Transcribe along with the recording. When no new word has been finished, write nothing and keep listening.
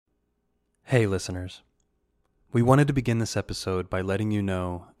Hey listeners, we wanted to begin this episode by letting you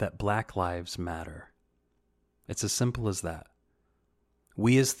know that Black Lives Matter. It's as simple as that.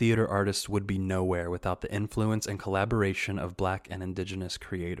 We as theater artists would be nowhere without the influence and collaboration of Black and Indigenous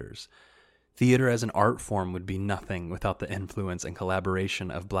creators. Theater as an art form would be nothing without the influence and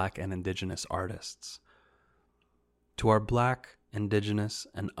collaboration of Black and Indigenous artists. To our Black, Indigenous,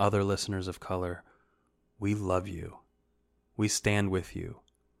 and other listeners of color, we love you. We stand with you.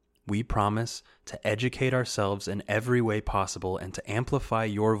 We promise to educate ourselves in every way possible and to amplify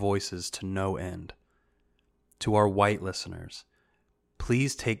your voices to no end. To our white listeners,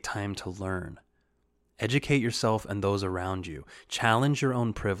 please take time to learn. Educate yourself and those around you. Challenge your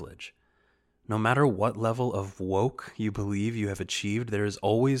own privilege. No matter what level of woke you believe you have achieved, there is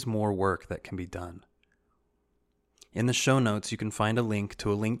always more work that can be done. In the show notes, you can find a link to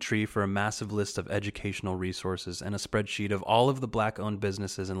a link tree for a massive list of educational resources and a spreadsheet of all of the Black-owned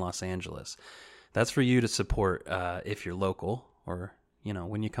businesses in Los Angeles. That's for you to support if you're local or,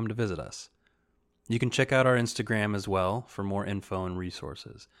 when you come to visit us. You can check out our Instagram as well for more info and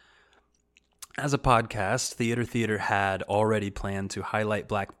resources. As a podcast, Theater had already planned to highlight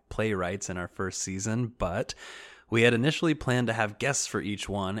Black playwrights in our first season, but we had initially planned to have guests for each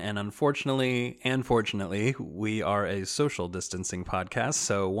one, and unfortunately and fortunately, we are a social distancing podcast,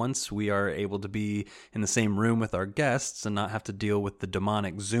 so once we are able to be in the same room with our guests and not have to deal with the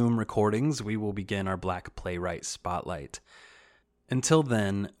demonic Zoom recordings, we will begin our Black Playwright Spotlight. Until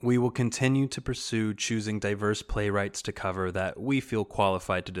then, we will continue to pursue choosing diverse playwrights to cover that we feel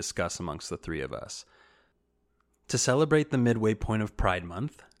qualified to discuss amongst the three of us. To celebrate the midway point of Pride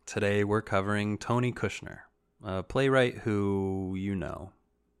Month, today we're covering Tony Kushner, a playwright who you know,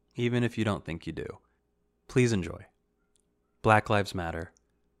 even if you don't think you do. Please enjoy. Black Lives Matter.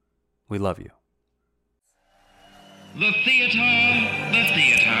 We love you. The theater, the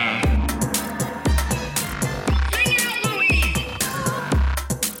theater. Sing out, Louise!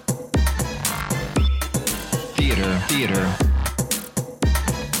 Theater.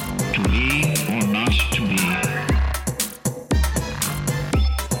 To be or not to be.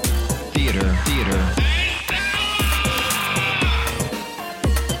 Theater.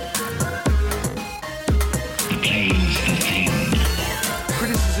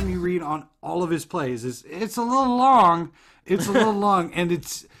 Criticism you read on all of his plays is it's a little long. And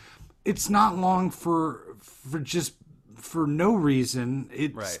it's not long for no reason.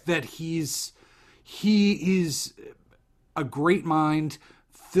 It's right. That he is a great mind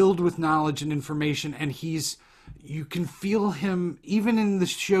filled with knowledge and information, and you can feel him even in the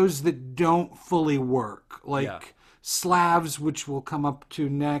shows that don't fully work, like Slavs, which we'll come up to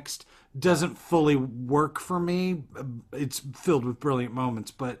next, doesn't fully work for me. It's filled with brilliant moments,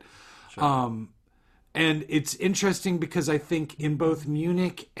 but sure. And it's interesting because I think in both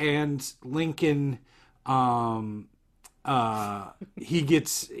Munich and Lincoln,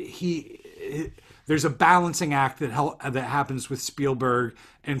 there's a balancing act that happens with Spielberg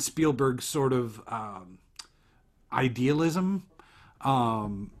and Spielberg's sort of idealism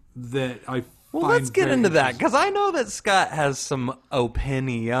that I. Well, let's get into that, because I know that Scott has some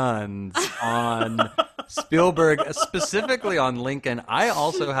opinions on Spielberg, specifically on Lincoln. I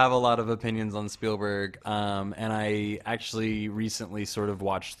also have a lot of opinions on Spielberg, and I actually recently sort of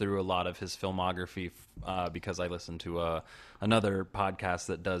watched through a lot of his filmography because I listened to another podcast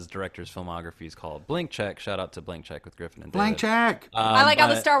that does directors' filmographies called Blank Check. Shout out to Blank Check with Griffin and David. Blank Check! I like all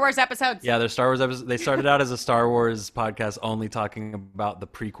the Star Wars episodes. Yeah, they're Star Wars episodes. They started out as a Star Wars podcast only talking about the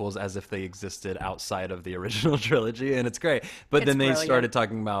prequels as if they existed outside of the original trilogy, and it's great. But then they started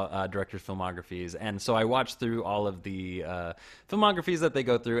talking about directors' filmographies, and so I watched through all of the filmographies that they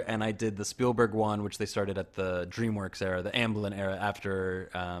go through, and I did the Spielberg one, which they started at the DreamWorks era, the Amblin era, after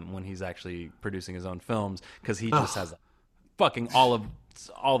when he's actually producing his own films, because he just has fucking all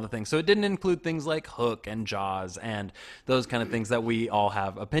the things. So it didn't include things like Hook and Jaws and those kind of things that we all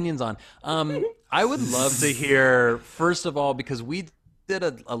have opinions on. I would love to hear, first of all, because we did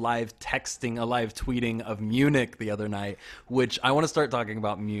a live tweeting of Munich the other night, which I want to start talking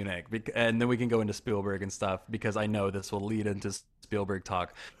about Munich, and then we can go into Spielberg and stuff, because I know this will lead into Spielberg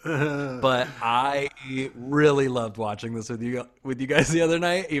talk. But I really loved watching this with you guys the other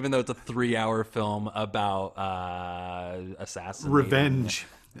night, even though it's a 3-hour film about assassinating. Revenge.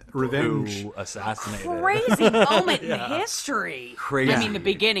 Who assassinated. Crazy moment in history. Crazy. I mean, the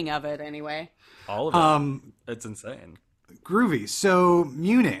beginning of it, anyway. All of it. It's insane. Groovy. So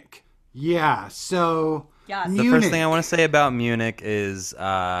Munich. Yeah. So Yes. The first thing I want to say about Munich is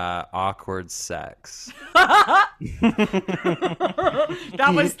awkward sex. That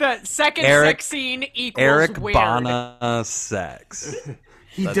was the second sex scene equals Eric weird. Bana sex.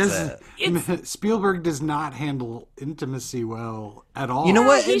 He That's doesn't. Spielberg does not handle intimacy well at all. You know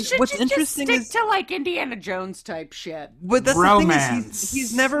what? He And should what's just interesting stick is, to like Indiana Jones type shit. but that's Romance. the thing is,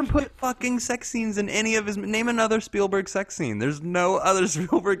 he's never put fucking sex scenes in any of his. Name another Spielberg sex scene. There's no other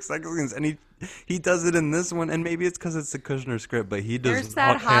Spielberg sex scenes, and he does it in this one. And maybe it's because it's the Kushner script, but he does There's not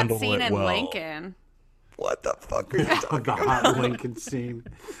that hot handle scene it in well. Lincoln. What the fuck are you talking The hot Lincoln scene.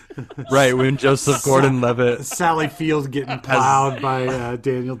 Right, when Joseph Gordon-Levitt. Sally Field getting plowed by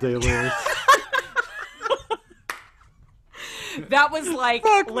Daniel Day-Lewis. That was like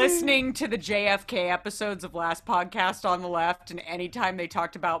listening to the JFK episodes of Last Podcast on the Left, and anytime they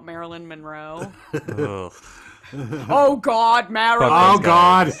talked about Marilyn Monroe. Ugh. Oh God, Marilyn. Oh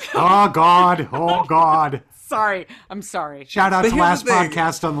God! Oh God! Oh God! Sorry, I'm sorry. Shout out But to here's Last the thing.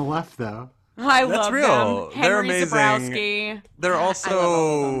 Podcast on the Left, though. I That's love real. them. They're Henry amazing. Zabrowski. They're I love all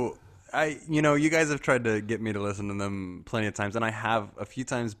also, you guys have tried to get me to listen to them plenty of times, and I have a few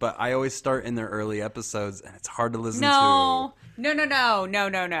times, but I always start in their early episodes, and it's hard to listen to. No.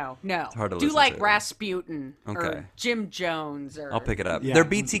 It's hard to Do listen like to. Rasputin Okay. or Jim Jones or. I'll pick it up. Yeah. Their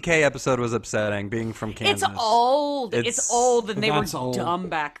BTK episode was upsetting, being from Kansas. It's old. It's old, and they were That's old. dumb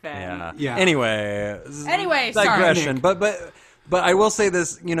back then. Yeah. Yeah. Anyway, sorry. digression. But I will say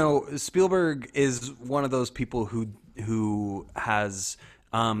this. Spielberg is one of those people who has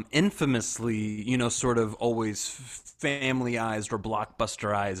infamously, sort of always familyized or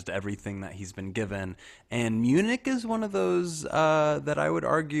blockbusterized everything that he's been given. And Munich is one of those that I would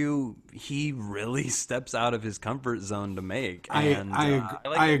argue he really steps out of his comfort zone to make. And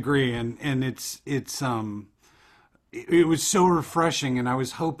I agree, and it was so refreshing, and I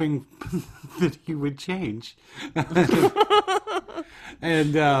was hoping that he would change.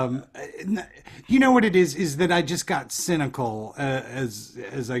 And you know what it is that I just got cynical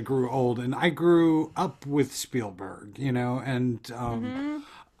as I grew old, and I grew up with Spielberg, and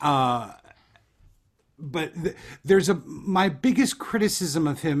but my biggest criticism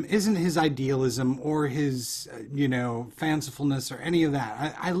of him isn't his idealism or his fancifulness or any of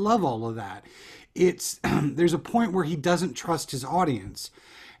that. I love all of that. It's there's a point where he doesn't trust his audience,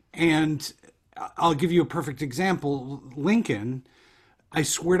 and I'll give you a perfect example. Lincoln. I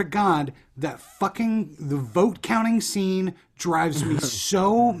swear to God, the vote counting scene drives me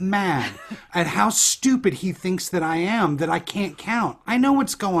so mad at how stupid he thinks that I am that I can't count. I know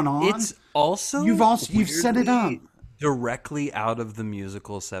what's going on. It's also you've set it up directly out of the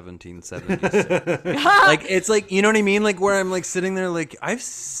musical 1776. Like it's like, you know what I mean? Like where I'm like sitting there like, I've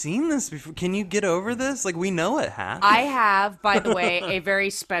seen this before. Can you get over this? Like we know it happened. I have, by the way, a very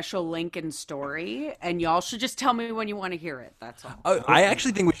special Lincoln story, and y'all should just tell me when you want to hear it. That's all. I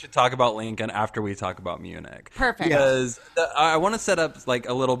actually think we should talk about Lincoln after we talk about Munich. Perfect. Because I want to set up like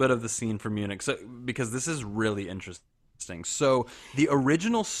a little bit of the scene for Munich, because this is really interesting. So the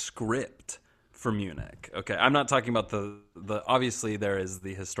original script for Munich. Okay, I'm not talking about the obviously there is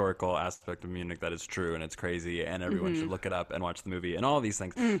the historical aspect of Munich that is true and it's crazy and everyone should look it up and watch the movie and all these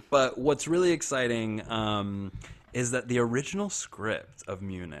things. But what's really exciting is that the original script of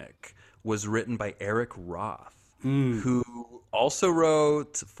Munich was written by Eric Roth, who also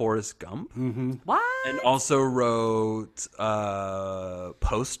wrote Forrest Gump. What? And also wrote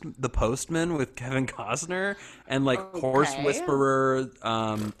The Postman with Kevin Costner and like Horse Whisperer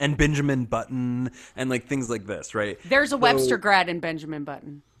and Benjamin Button and like things like this, right? There's a Webster grad in Benjamin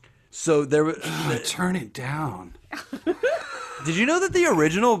Button. So there was. Turn it down. Did you know that the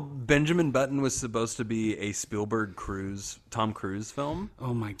original Benjamin Button was supposed to be a Spielberg Tom Cruise film?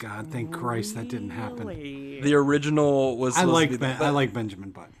 Oh my God! Thank Christ that didn't happen. The original was. I like to be I like Benjamin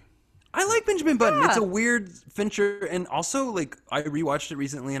Button. I like Benjamin Button. It's a weird Fincher, and also like I rewatched it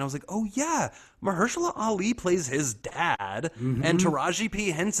recently, and I was like, oh yeah, Mahershala Ali plays his dad, and Taraji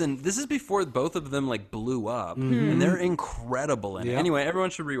P Henson. This is before both of them like blew up, and they're incredible in it. Anyway,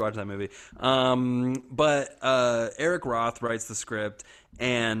 everyone should rewatch that movie. But Eric Roth writes the script,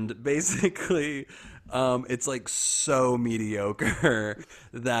 and basically. It's like so mediocre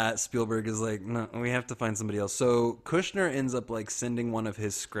that Spielberg is like, no, we have to find somebody else. So Kushner ends up like sending one of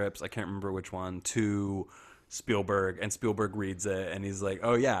his scripts, I can't remember which one, to Spielberg, and Spielberg reads it and he's like,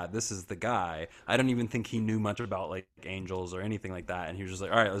 oh yeah, this is the guy. I don't even think he knew much about like Angels or anything like that, and he was just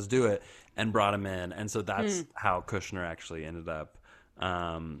like, all right, let's do it, and brought him in. And so that's how Kushner actually ended up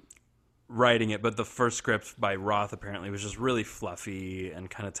writing it. But the first script by Roth apparently was just really fluffy and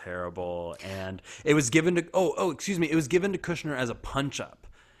kind of terrible, and it was given to it was given to Kushner as a punch up,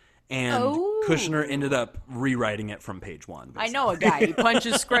 and Kushner ended up rewriting it from page one. Basically. I know a guy. He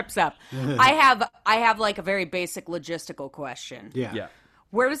punches scripts up. I have like a very basic logistical question. Yeah.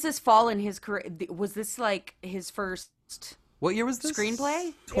 Where does this fall in his career? Was this like his first What year was this?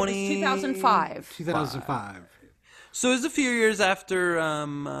 Screenplay? 20... It was 2005. 2005. So it was a few years after.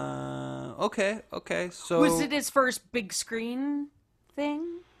 Okay. So Was it his first big screen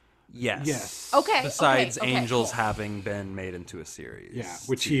thing? Yes. Yes. Okay. Besides okay, Angels cool. having been made into a series. Yeah,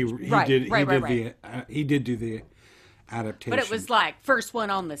 which he Right, did. right. He did do the adaptation. But it was like first one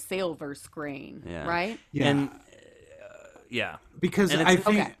on the silver screen, Yeah. right? yeah, And yeah. because and I it's-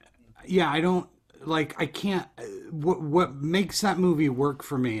 think Okay. I don't like I can't what makes that movie work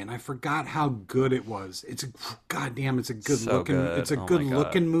for me, and I forgot how good it was. It's a goddamn it's a good So looking good. it's a Oh good my God.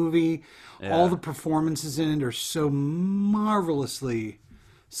 looking movie. Yeah. All the performances in it are so marvelously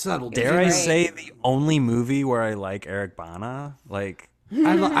subtle. Dare I Great. say the only movie where I like Eric Bana? Like,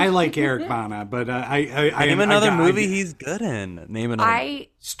 I like Eric Bana, but I name another movie he's good in. Name another.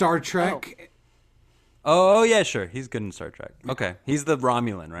 Star Trek. Oh yeah, sure. He's good in Star Trek. Okay, he's the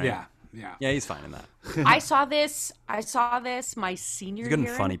Romulan, right? Yeah. Yeah, he's fine in that. I saw this my senior He's good in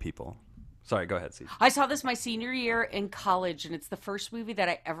year. funny people. Sorry, go ahead, Steve. I saw this my senior year in college, and it's the first movie that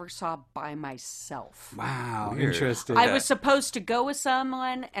I ever saw by myself. Wow, Weird. interesting. I was supposed to go with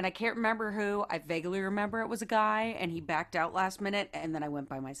someone, and I can't remember who. I vaguely remember it was a guy, and he backed out last minute, and then I went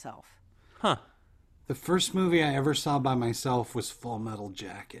by myself. Huh. The first movie I ever saw by myself was Full Metal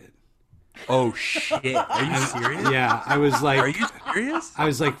Jacket. Oh shit! Are you serious? Yeah, I was like, Are you serious? I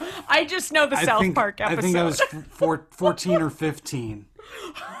was like, I just know the I South think, Park episode. I think I was 14 or 15.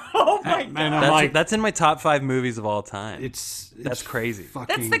 oh my god, And I'm like, That's in my top 5 movies of all time. it's crazy.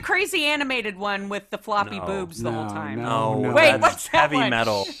 Fucking, that's the crazy animated one with the floppy No, boobs the whole time. No, Wait, that's what's that heavy one?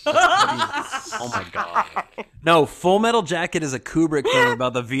 metal. Oh my god! No, Full Metal Jacket is a Kubrick film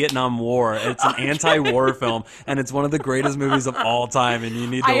about the Vietnam War. It's an anti-war film, and it's one of the greatest movies of all time. And you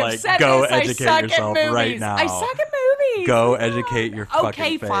need to I have like said go this, I educate suck yourself at movies. right now. I suck at movies. Go educate your fucking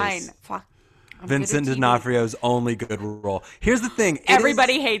Okay, face. fine. Fuck. I'm Vincent good at TV. D'Onofrio's only good role. Here's the thing.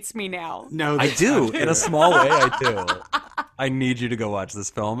 Everybody hates me now. No, I that's do. not In a true. small way, I do. I need you to go watch this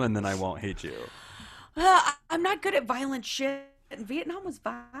film, and then I won't hate you. I'm not good at violent shit. Vietnam was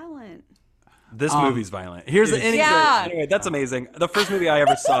violent. This movie's violent. Here's the Yeah. anyway. That's amazing. The first movie I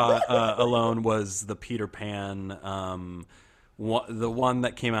ever saw alone was the Peter Pan, the one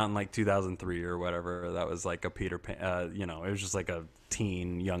that came out in like 2003 or whatever. That was like a Peter Pan. It was just like a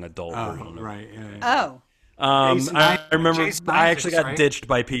teen, young adult version. of Right. Yeah. Oh. Jason I remember Jason I actually Isaacs, got right? ditched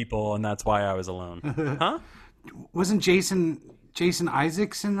by people, and that's why I was alone. Huh? Wasn't Jason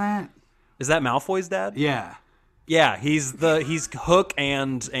Isaacs in that? Is that Malfoy's dad? Yeah. Yeah, he's Hook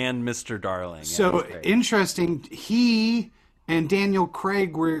and Mr. Darling. Yeah, So he's great. interesting. He and Daniel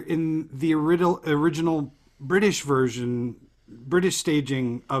Craig were in the original British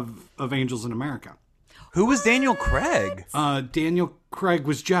staging of Angels in America. Who was Daniel Craig? Daniel Craig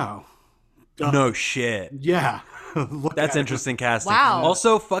was Joe. No shit. Yeah. Look That's at it. interesting casting. Wow.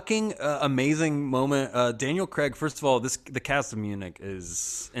 Also, fucking amazing moment. Daniel Craig. First of all, the cast of Munich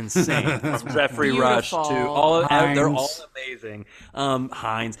is insane. From Jeffrey Rush to Beautiful. all of they're all Hines. amazing.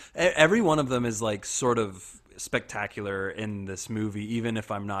 Hines. Every one of them is like sort of spectacular in this movie. Even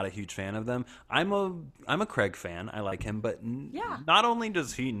if I'm not a huge fan of them, I'm a Craig fan. I like him, but Yeah. not only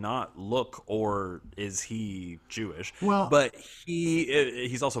does he not look or is he Jewish, Well- but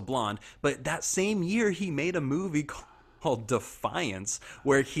he's also blonde. But that same year, he made a movie called Defiance,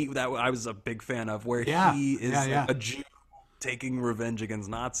 where that I was a big fan of, where Yeah. he is Yeah. a Jew taking revenge against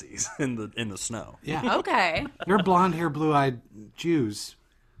Nazis in the snow. Yeah. Okay. They're blonde hair, blue eyed Jews.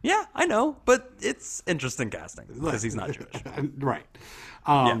 Yeah, I know, but it's interesting casting because he's not Jewish. Right.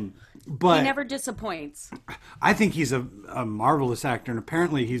 But He never disappoints. I think he's a marvelous actor, and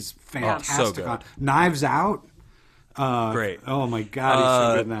apparently he's fantastic good. on Knives Out. Great. Oh my God, he's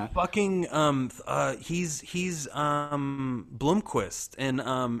so good in that. Fucking he's Blomquist in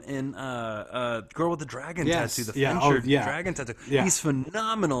Girl with the Dragon Yes, Tattoo, the yeah, Fincher oh, yeah. Dragon Tattoo. Yeah. He's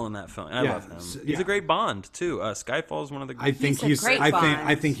phenomenal in that film. I Yeah, love him. s- He's yeah. a great Bond too. Skyfall is one of the. I think He's a great Bond.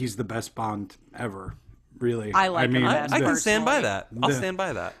 I think he's the best Bond ever. Really, I like him best. I can the- stand by personally. that. I'll The- stand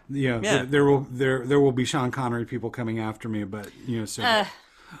by that. Yeah, Yeah. There will be Sean Connery people coming after me, but so. Well,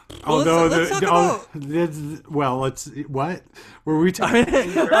 Although let's talk about. let's what were we talking?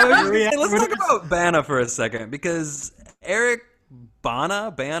 Let's talk about Bana for a second because Eric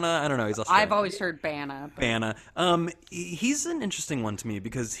Bana, I don't know. He's Australian. I've always heard Bana. but- Bana. He's an interesting one to me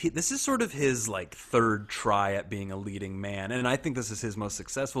because this is sort of his like third try at being a leading man, and I think this is his most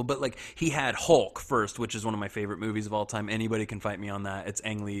successful. But like he had Hulk first, which is one of my favorite movies of all time. Anybody can fight me on that. It's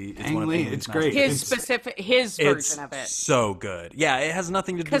Ang Lee. It's one of Ang Lee, Ang Lee's it's great. His it's version of it. so good. Yeah, it has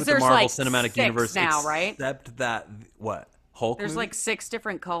nothing to do 'Cause with the there's, Marvel like, Cinematic 6 Universe now, right? Except that what Hulk? There's movie? like 6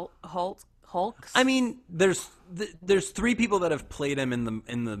 different Hulks. Hulks? I mean, there's 3 people that have played him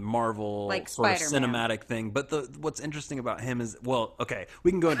in the Marvel Like sort of Spider-Man. cinematic thing. But what's interesting about him is, well, okay,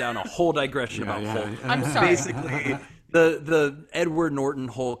 we can go down a whole digression about Hulk. I'm sorry. Basically, the Edward Norton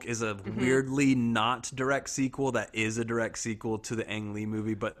Hulk is a weirdly not direct sequel that is a direct sequel to the Ang Lee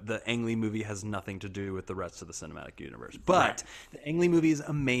movie, but the Ang Lee movie has nothing to do with the rest of the cinematic universe. But the Ang Lee movie is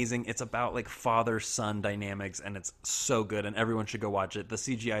amazing. It's about like father-son dynamics, and it's so good, and everyone should go watch it. The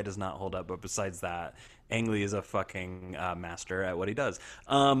CGI does not hold up, but besides that, Ang Lee is a fucking master at what he does.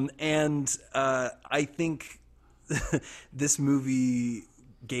 I think this movie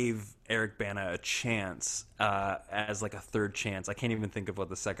gave Eric Bana a chance as like a third chance. I can't even think of what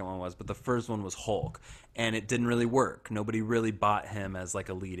the second one was, but the first one was Hulk, and it didn't really work. Nobody really bought him as like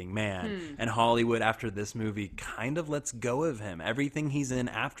a leading man. And Hollywood, after this movie, kind of lets go of him. Everything he's in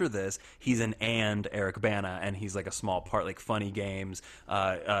after this, he's in Eric Bana, and he's like a small part, like Funny Games,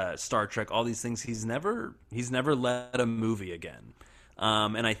 Star Trek, all these things. He's never led a movie again.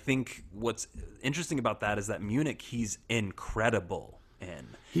 And I think what's interesting about that is that Munich, he's incredible in.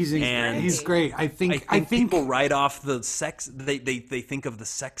 He's great. I think people write off the sex. They think of the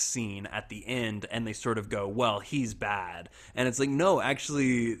sex scene at the end, and they sort of go, "Well, he's bad," and it's like, no,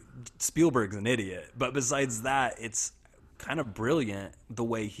 actually, Spielberg's an idiot. But besides that, it's kind of brilliant the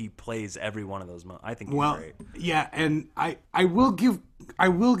way he plays every one of those moments. I think he's great. Yeah, and I will give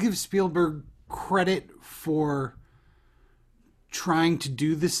Spielberg credit for trying to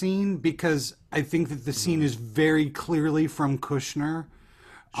do the scene, because I think that the scene is very clearly from Kushner.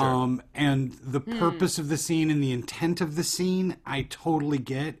 And the purpose of the scene and the intent of the scene, I totally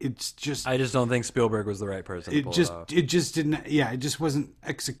get. It's just, I just don't think Spielberg was the right person to pull it off. It just didn't. Yeah, it just wasn't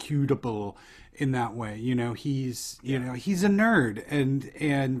executable in that way. You know, he's a nerd,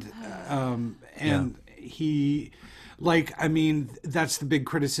 and he, like, I mean, that's the big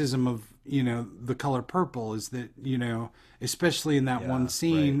criticism of, you know, The Color Purple, is that, you know, especially in that one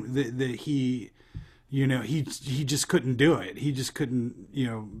scene, that he, you know, he just couldn't do it. He just couldn't, you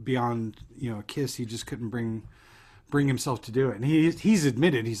know, beyond, you know, a kiss, he just couldn't bring himself to do it. And he's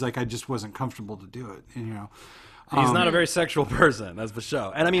admitted, he's like, I just wasn't comfortable to do it. And, you know, he's not a very sexual person, that's the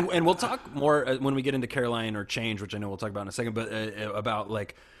show. And I mean, and we'll talk more when we get into Caroline or Change, which I know we'll talk about in a second, but about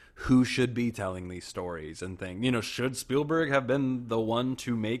like who should be telling these stories and things. You know, should Spielberg have been the one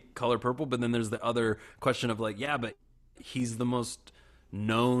to make Color Purple? But then there's the other question of like, yeah, but he's the most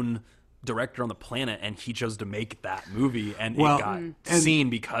known director on the planet, and he chose to make that movie, and it got seen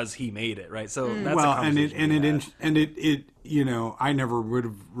because he made it, right? So that's a conversation. It you know, I never would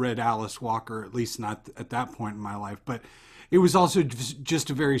have read Alice Walker, at least not at that point in my life, but it was also just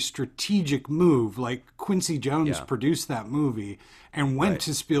a very strategic move. Like, Quincy Jones produced that movie and went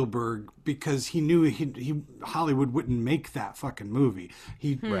to Spielberg because he knew Hollywood wouldn't make that fucking movie.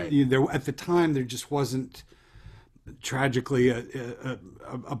 There at the time, there just wasn't, tragically,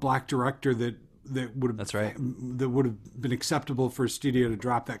 a black director that would have that would have been acceptable for a studio to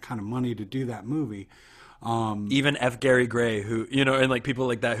drop that kind of money to do that movie. Even F. Gary Gray, who, you know, and like people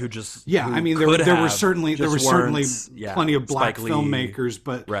like that who just I mean, there were certainly plenty of black filmmakers,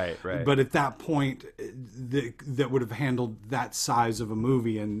 but but at that point that would have handled that size of a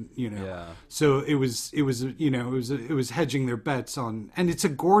movie, and you know, so it was hedging their bets on, and it's a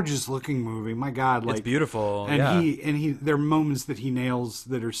gorgeous looking movie. My God, like, it's beautiful, and he there are moments that he nails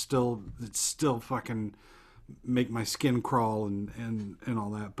that still fucking make my skin crawl and all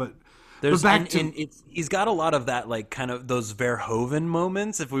that, but. He's got a lot of that, like, kind of those Verhoeven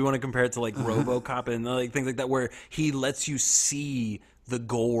moments, if we want to compare it to like RoboCop and like things like that, where he lets you see the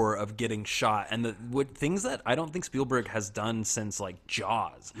gore of getting shot, and things that I don't think Spielberg has done since like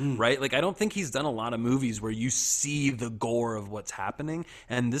Jaws, right? Like, I don't think he's done a lot of movies where you see the gore of what's happening,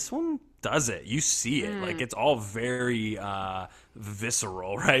 and this one does it. You see it. Like, it's all very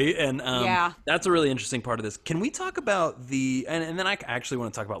visceral, right? And that's a really interesting part of this. Can we talk about and then I actually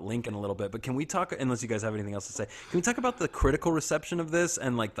want to talk about Lincoln a little bit, but can we talk, unless you guys have anything else to say, can we talk about the critical reception of this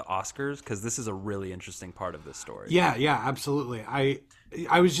and like the Oscars? Because this is a really interesting part of this story. Yeah, absolutely.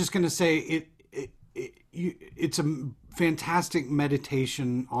 I was just going to say it's a fantastic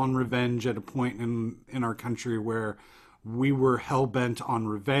meditation on revenge at a point in our country where we were hell-bent on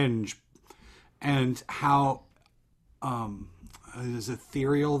revenge, and how is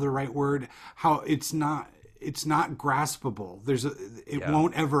ethereal the right word? How it's not graspable. It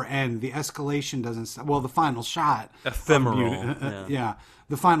won't ever end. The escalation doesn't stop. Well, the final shot, ephemeral.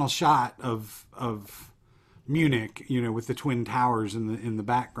 The final shot of Munich, with the Twin Towers in the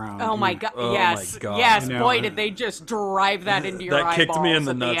background. Oh my god! Oh yes, my God. yes. Boy, did they just drive that into your That kicked me in eyeballs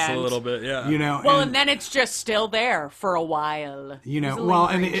the at nuts a end. little bit. Yeah. Well, and then it's just still there for a while. Well,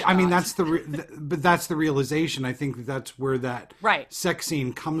 and I mean that's but that's the realization. I think that's where that Right. sex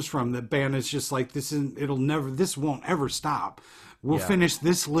scene comes from. That band is just like this won't ever stop. We'll finish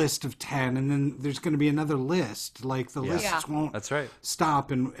this list of 10, and then there's going to be another list. Like the lists won't That's right. stop.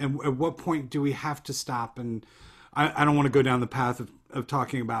 And at what point do we have to stop? And I don't want to go down the path of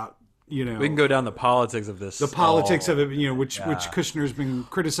talking about We can go down the politics of this. the politics of it, which Kushner's been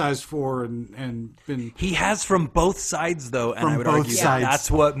criticized for and been. He has from both sides, though, and From I would both argue sides.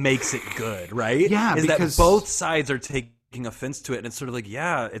 that's what makes it good, right? Yeah, is because- that both sides are taking offense to it, and it's sort of like,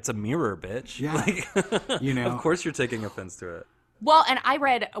 yeah, it's a mirror, bitch. Yeah. Like, You know. of course you're taking offense to it. Well, and I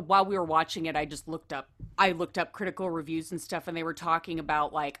read while we were watching it, I looked up critical reviews and stuff, and they were talking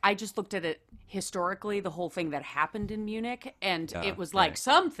about, like, I just looked at it historically, the whole thing that happened in Munich, and it was like,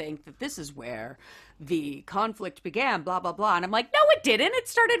 some think that this is where the conflict began, blah, blah, blah. And I'm like, no, it didn't. It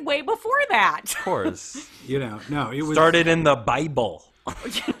started way before that. Of course. No, it was Started in the Bible.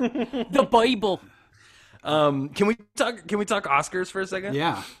 The Bible. Can we talk Oscars for a second?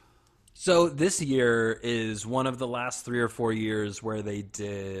 Yeah. So this year is one of the last 3 or 4 years where they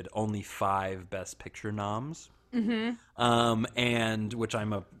did only 5 Best Picture noms. Mm-hmm. And which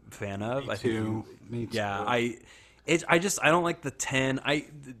I'm a fan of. Me too. Yeah, I don't like the 10.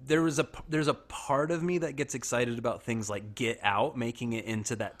 There's a part of me that gets excited about things like Get Out making it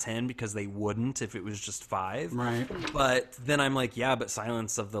into that 10 because they wouldn't if it was just 5. Right. But then I'm like, yeah, but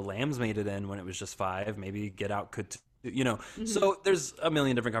Silence of the Lambs made it in when it was just 5. Maybe Get Out could So there's a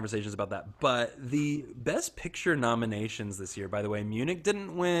million different conversations about that. But the Best Picture nominations this year, by the way, Munich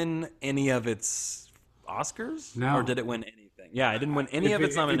didn't win any of its Oscars? No. Or did it win anything? Yeah, it didn't win any of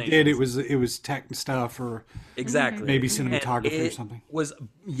its It nominations. did. It was tech stuff or Exactly. maybe And cinematography or it something. was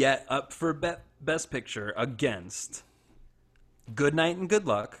yet up for Best Picture against Good Night and Good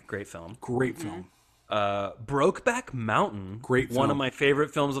Luck, great film. Great film. Brokeback Mountain, Great one film. of my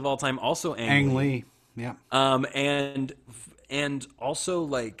favorite films of all time, also Ang Lee. Yeah. And also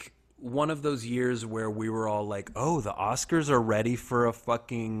like one of those years where we were all like, oh, the Oscars are ready for a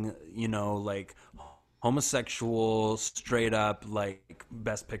fucking, like homosexual, straight up, like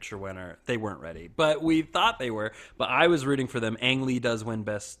Best Picture winner. They weren't ready, but we thought they were. But I was rooting for them. Ang Lee does win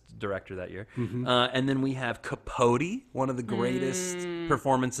Best Director that year. Mm-hmm. And then we have Capote, one of the greatest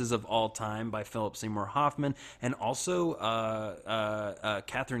performances of all time by Philip Seymour Hoffman, and also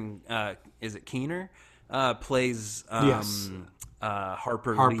Catherine, is it Keener, plays Yes.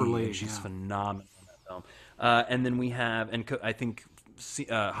 Harper Lee, and she's yeah. phenomenal in that film. And then we have, I think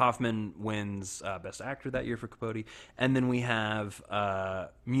Hoffman wins Best Actor that year for Capote. And then we have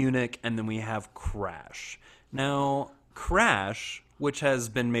Munich, and then we have Crash. Now, Crash, which has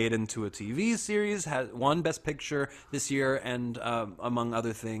been made into a TV series, has won Best Picture this year, and among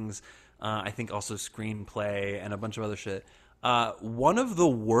other things, I think also screenplay and a bunch of other shit. One of the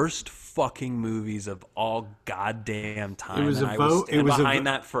worst fucking movies of all goddamn time. It was and a I vote- stand it was a behind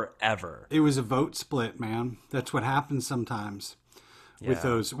vo- that forever. It was a vote split, man. That's what happens sometimes with Yeah.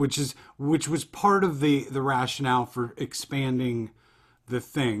 those, which was part of the rationale for expanding the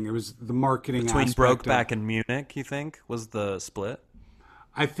thing. It was the marketing Between aspect of- Brokeback and Munich, you think, was the split?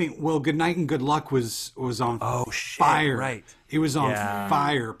 I think. Well, Good Night and Good Luck was on shit, fire. right. It was on Yeah.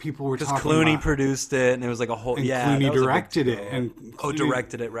 fire. People were Because talking Clooney about produced it, and it was like a whole. and yeah, Clooney that was a big directed it, deal. and Clooney-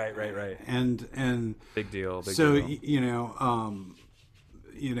 directed it. Right. and Big deal. Big so deal.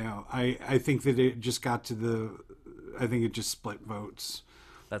 I think that it just got to I think it just split votes.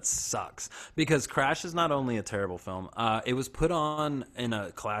 That sucks because Crash is not only a terrible film. It was put on in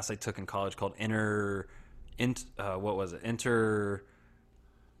a class I took in college called what was it?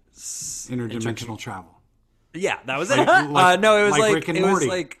 Interdimensional travel. Yeah, that was it. Like- no, it was like like Rick and it was Morty.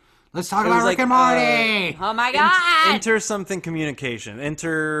 like Let's talk it about was Rick like, and Morty. Oh my god! Enter something communication.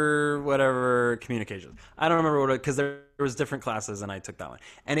 Enter whatever communication. I don't remember what it, because there was different classes and I took that one.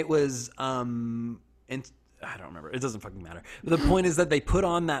 And it was I don't remember. It doesn't fucking matter. The point is that they put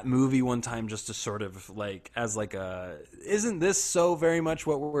on that movie one time just to sort of like as like a isn't this so very much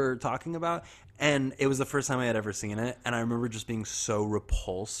what we're talking about? And it was the first time I had ever seen it, and I remember just being so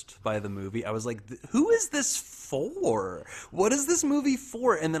repulsed by the movie. I was like, who is this for? What is this movie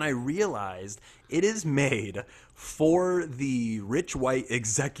for? And then I realized it is made for the rich white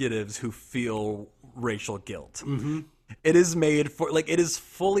executives who feel racial guilt. Mm-hmm. It is made for like it is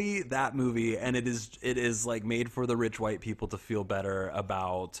fully that movie, and it is like made for the rich white people to feel better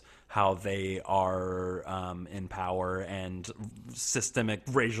about how they are in power and systemic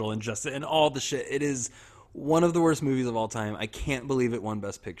racial injustice and all the shit. It is one of the worst movies of all time. I can't believe it won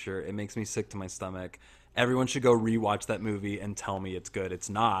Best Picture. It makes me sick to my stomach. Everyone should go rewatch that movie and tell me it's good. It's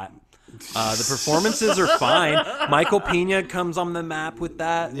not. The performances are fine. Michael Pena comes on the map with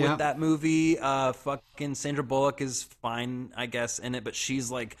that movie. Fucking Sandra Bullock is fine, I guess, in it, but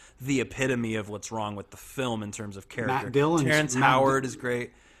she's like the epitome of what's wrong with the film in terms of character. Matt Dillon. Terrence Howard is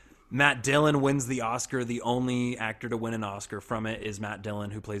great. Matt Dillon wins the Oscar. The only actor to win an Oscar from it is Matt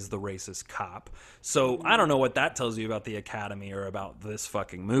Dillon, who plays the racist cop. So I don't know what that tells you about the Academy or about this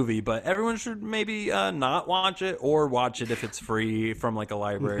fucking movie, but everyone should maybe not watch it, or watch it if it's free from like a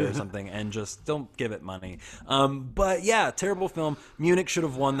library or something, and just don't give it money. But yeah, terrible film. Munich should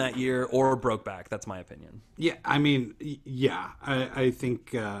have won that year, or Brokeback. That's my opinion. Yeah, I mean, yeah, I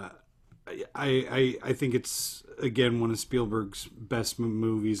think I think it's again one of Spielberg's best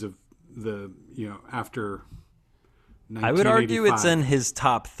movies of the after 1985. I would argue it's in his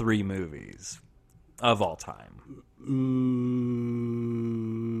top 3 movies of all time.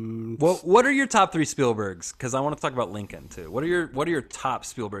 Well, what are your top 3 Spielbergs? Because I want to talk about Lincoln too. What are your top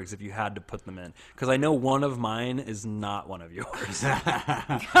Spielbergs if you had to put them in? Because I know one of mine is not one of yours.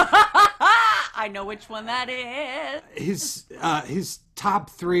 I know which one that is. His top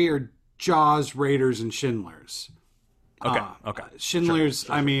 3 are Jaws, Raiders, and Schindler's. Okay. Schindler's.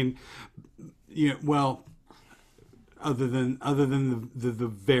 Sure. I mean, well, other than the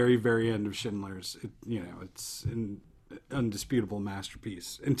very, very end of Schindler's, it's an undisputable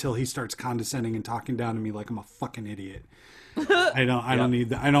masterpiece. Until he starts condescending and talking down to me like I'm a fucking idiot. I don't need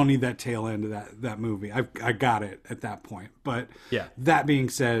that. I don't need that tail end of that movie. I got it at that point. But that being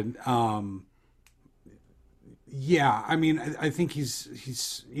said, yeah, I mean, I think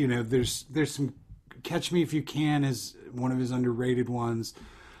he's there's some. Catch Me If You Can is one of his underrated ones.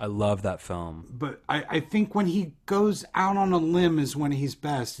 I love that film. But I think when he goes out on a limb is when he's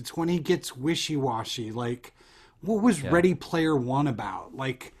best. It's when he gets wishy-washy. Like, what was Ready Player One about?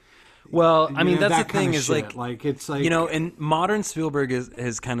 Like, well, I mean, that's that the thing is shit. Like it's like, and modern Spielberg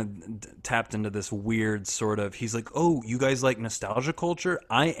has kind of tapped into this weird sort of, he's like, oh, you guys like nostalgia culture?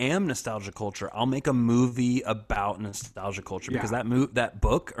 I am nostalgia culture. I'll make a movie about nostalgia culture, because that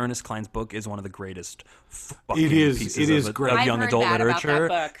book, Ernest Cline's book, is one of the greatest fucking pieces of young adult literature.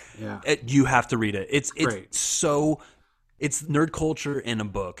 About that book. Yeah. You have to read it. It's great. It's nerd culture in a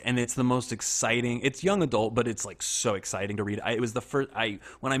book, and it's the most exciting. It's young adult, but it's like so exciting to read. It was the first.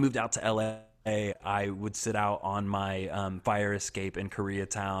 When I moved out to LA, I would sit out on my fire escape in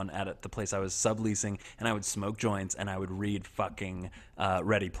Koreatown at the place I was subleasing, and I would smoke joints, and I would read fucking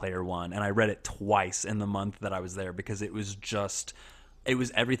Ready Player One, and I read it twice in the month that I was there, because it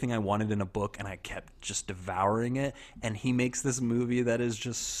was everything I wanted in a book, and I kept just devouring it. And he makes this movie that is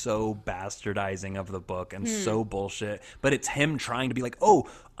just so bastardizing of the book and so bullshit. But it's him trying to be like, oh,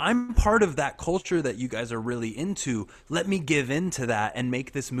 I'm part of that culture that you guys are really into. Let me give in to that and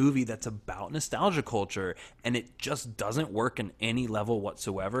make this movie that's about nostalgia culture. And it just doesn't work in any level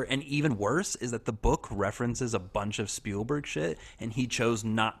whatsoever. And even worse is that the book references a bunch of Spielberg shit, and he chose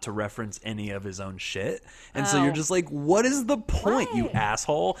not to reference any of his own shit. And so you're just like, what is the point, you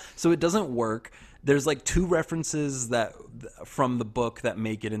asshole? So it doesn't work. There's like 2 references that from the book that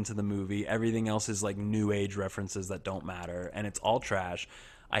make it into the movie. Everything else is like new age references that don't matter, and it's all trash.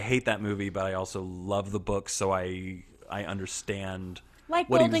 I hate that movie, but I also love the book, so I understand like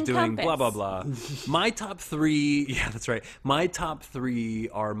what Golden he was doing. Compass. Blah blah blah. My top 3, yeah, that's right. My top 3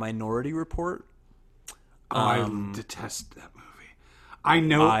 are Minority Report. I detest that movie. I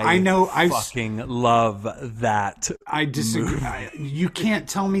know. I fucking love that. I disagree. You can't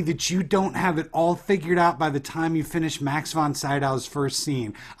tell me that you don't have it all figured out by the time you finish Max von Sydow's first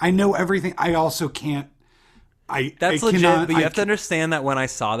scene. I know everything. I also can't. That's legit, but you have to understand that when I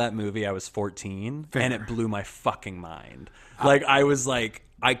saw that movie, I was 14, and it blew my fucking mind. Like, I was like,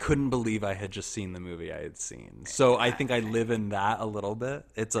 I couldn't believe I had just seen the movie I had seen. So I think I live in that a little bit.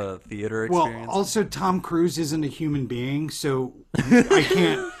 It's a theater experience. Well, also Tom Cruise isn't a human being, so I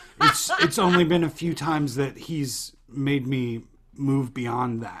can't. It's only been a few times that he's made me move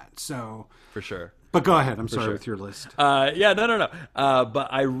beyond that. So for sure. But go ahead. I'm sorry with your list. Yeah, no. But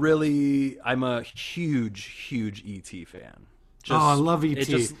I'm a huge E.T. fan. I love E.T. It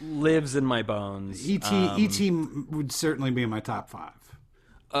just lives in my bones. E.T. would certainly be in my top 5.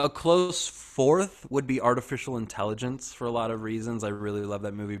 A close 4th would be Artificial Intelligence for a lot of reasons. I really love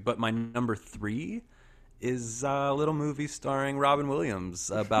that movie. But my number 3 is a little movie starring Robin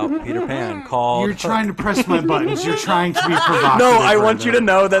Williams about Peter Pan called You're trying to press my buttons. You're trying to be provocative. No, I want you to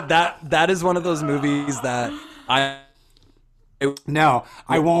know that is one of those movies that No,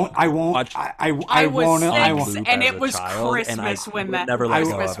 I won't. I won't. Watch- I was won't. six, I won't. Luke and as it a was child, and I Christmas when would that never let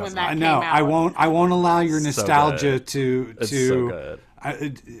go Christmas of it. when that I came know. out. I won't allow your So nostalgia good. to. It's so good.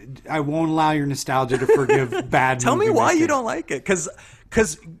 I won't allow your nostalgia to forgive bad. Tell me movie why making. you don't like it,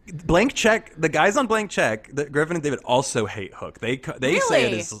 because Blank Check, the guys on Blank Check, Griffin and David also hate Hook. They say it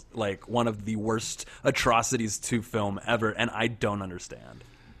Really? is like one of the worst atrocities to film ever, and I don't understand.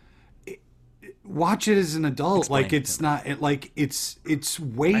 Watch it as an adult. Explain Like it it's to me. not. It's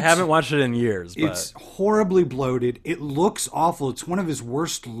way. I haven't watched it in years, but It's horribly bloated. It looks awful. It's one of his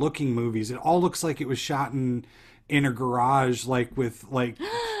worst looking movies. It all looks like it was shot in a garage, like with like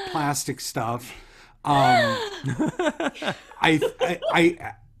plastic stuff.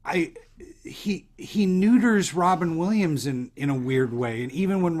 He neuters Robin Williams in a weird way, and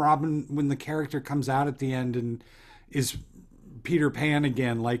even when the character comes out at the end and is Peter Pan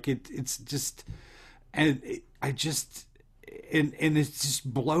again, like it's just, and I just, and it's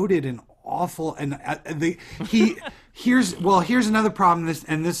just bloated and awful. And here's another problem.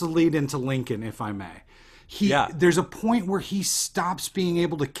 This will lead into Lincoln, if I may. There's a point where he stops being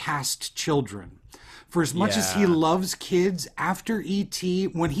able to cast children. For as much as he loves kids, after E.T.,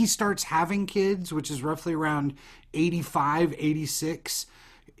 when he starts having kids, which is roughly around 85, 86,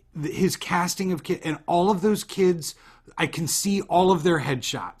 his casting of kids, and all of those kids, I can see all of their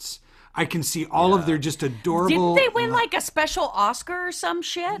headshots. I can see all of their just adorable... Didn't they win like a special Oscar or some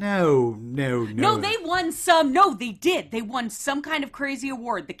shit? No. No, they won some. No, they did. They won some kind of crazy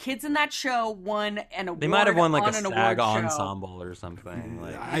award. The kids in that show won an award. they might have won like on a an SAG award show. ensemble or something.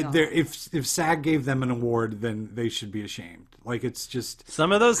 Like, If SAG gave them an award, then they should be ashamed. Like, it's just...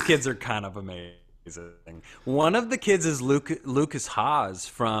 some of those kids are kind of amazing. One of the kids is Lucas Haas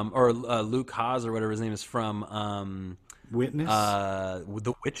from, or Luke Haas or whatever his name is from. Witness?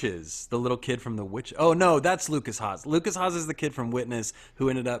 The Witches, the little kid from the Witch. Oh no, that's Lucas Haas. Lucas Haas is the kid from Witness who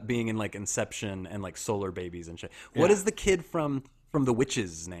ended up being in like Inception and like Solar Babies and shit. What is the kid from the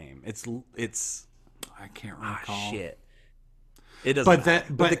Witches' name? It's I can't recall. shit. It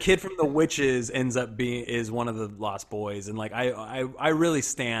doesn't. But the kid from the Witches ends up is one of the Lost Boys, and like I really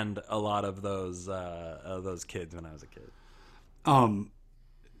stand a lot of those kids when I was a kid.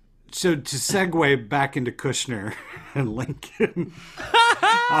 So to segue back into Kushner and Lincoln,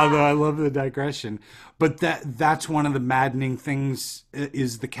 although I love the digression, but that's one of the maddening things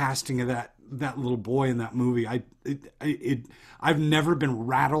is the casting of that little boy in that movie. I've never been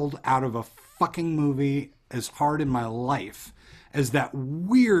rattled out of a fucking movie as hard in my life as that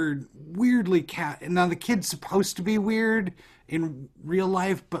weirdly Now the kid's supposed to be weird in real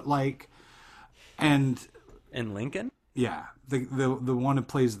life, but like, and Lincoln. yeah, the one who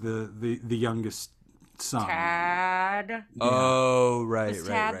plays the youngest son. Tad. Oh, right. Was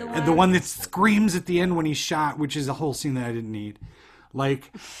Tad the And the one that screams at the end when he's shot, which is a whole scene that I didn't need.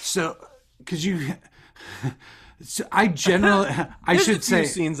 Like, so, because you... So I generally... I There's should a few say...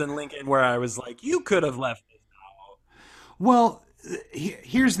 scenes in Lincoln where I was like, you could have left this out. Well,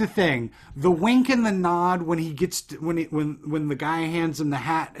 here's the thing: the wink and the nod when he gets when the guy hands him the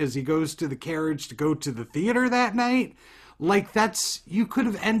hat as he goes to the carriage to go to the theater that night, like that's you could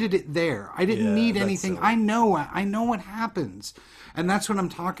have ended it there. I didn't need that's anything. silly. I know what happens, and that's what I'm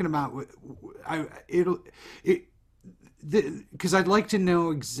talking about. Because I'd like to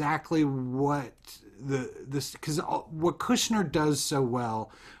know exactly what because what Kushner does so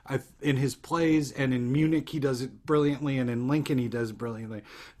well in his plays, and in Munich he does it brilliantly, and in Lincoln he does it brilliantly.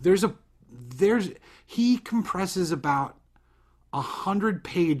 He compresses about 100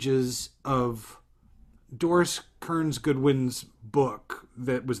 pages of Doris Kearns Goodwin's book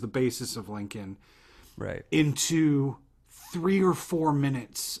that was the basis of Lincoln, Right. into 3 or 4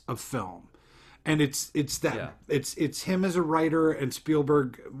 minutes of film. And it's him as a writer, and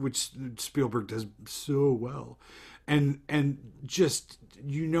Spielberg, which Spielberg does so well, and just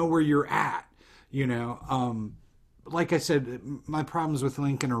where you're at, like I said, my problems with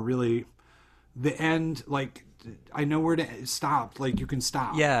Lincoln are really the end. Like, I know where to stop. Like, you can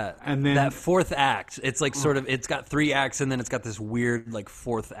stop. Yeah, and then that fourth act, it's like sort of, it's got 3 acts, and then it's got this weird like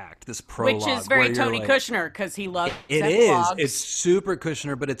fourth act, this prologue, Which is very where you're Tony like, Kushner because he loves It epilogues. is. It's super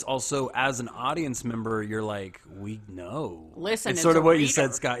Kushner, but it's also, as an audience member, you're like, we know. Listen, it's sort as of a what you reader.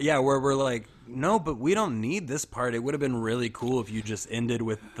 said, Scott. Yeah, where we're like, no, but we don't need this part. It would have been really cool if you just ended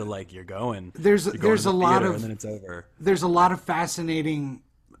with the like, you're going. There's you're going to a the lot theater, of and then it's over. There's a lot of fascinating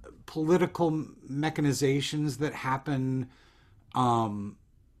political mechanizations that happen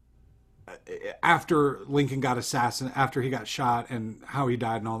after Lincoln got assassinated, after he got shot, and how he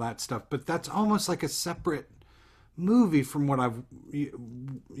died and all that stuff. But that's almost like a separate movie from what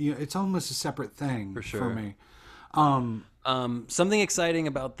it's almost a separate thing For sure. for me. Something exciting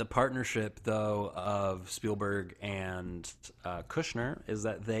about the partnership, though, of Spielberg and Kushner is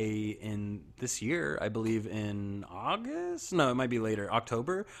that they, in this year, I believe in August? No, it might be later,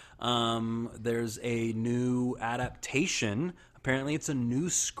 October, there's a new adaptation. Apparently, it's a new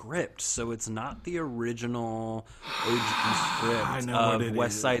script, so it's not the original OG script of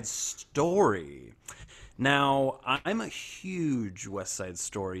West Side Story. Now, I'm a huge West Side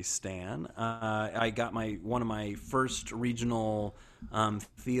Story stan. I got one of my first regional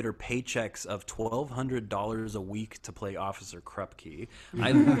theater paychecks of $1,200 a week to play Officer Krupke.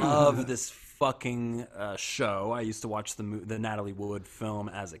 I love this fucking show. I used to watch the Natalie Wood film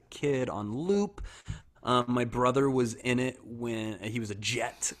as a kid on loop. My brother was in it when he was a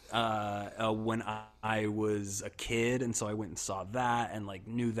jet when I was a kid, and so I went and saw that and like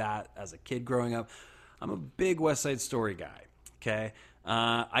knew that as a kid growing up. I'm a big West Side Story guy, okay?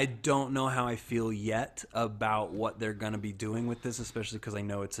 I don't know how I feel yet about what they're going to be doing with this, especially because I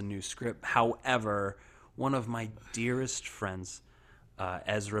know it's a new script. However, one of my dearest friends,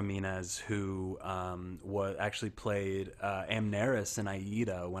 Ezra Minez, who actually played Amneris in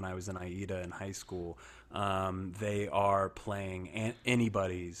Aida when I was in Aida in high school, they are playing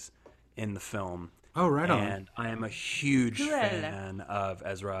Anybody's in the film. Oh, right on. And I am a huge fan of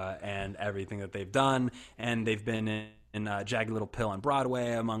Ezra and everything that they've done. And they've been in Jagged Little Pill on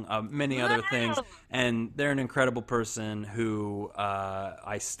Broadway, among many other things. And they're an incredible person who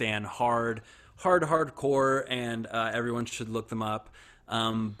I stand hardcore, and everyone should look them up.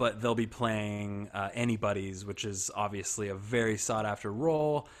 But they'll be playing Anybody's, which is obviously a very sought-after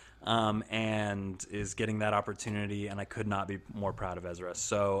role. And is getting that opportunity, and I could not be more proud of Ezra.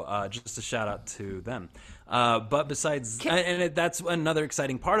 So just a shout out to them. But besides, that's another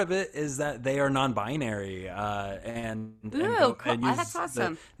exciting part of it is that they are non-binary and cool. and use that's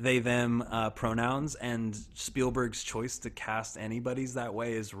awesome. They/them pronouns. And Spielberg's choice to cast Anybody's that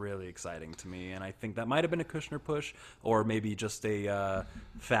way is really exciting to me. And I think that might have been a Kushner push, or maybe just a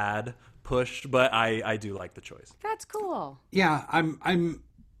fad push. But I do like the choice. That's cool. Yeah, I'm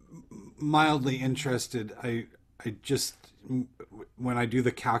mildly interested. I just, when I do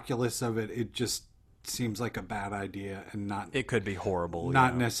the calculus of it, it just seems like a bad idea and not. It could be horrible.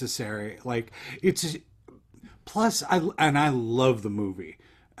 Not necessary. Like it's. Plus, I love the movie.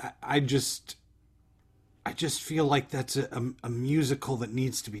 I just feel like that's a musical that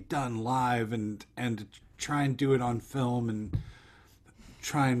needs to be done live and to try and do it on film and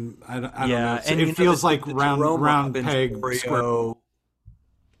try and I don't know. And it feels like round peg square.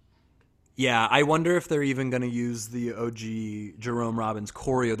 Yeah, I wonder if they're even going to use the OG Jerome Robbins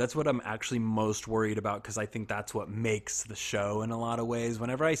choreo. That's what I'm actually most worried about, because I think that's what makes the show in a lot of ways.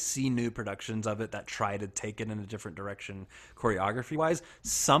 Whenever I see new productions of it that try to take it in a different direction choreography-wise,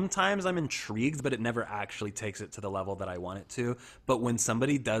 sometimes I'm intrigued, but it never actually takes it to the level that I want it to. But when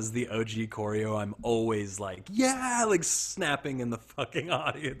somebody does the OG choreo, I'm always like, yeah, like snapping in the fucking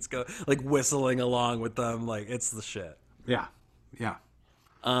audience, like whistling along with them. Like, it's the shit. Yeah, yeah.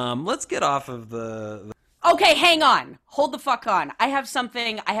 Let's get off of the... Okay, hang on. Hold the fuck on. I have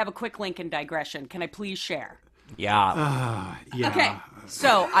a quick Lincoln digression. Can I please share? Yeah. Yeah. Okay,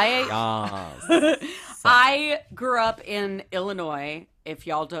 so I grew up in Illinois. If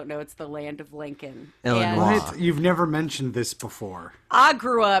y'all don't know, it's the land of Lincoln. Illinois. What? You've never mentioned this before. I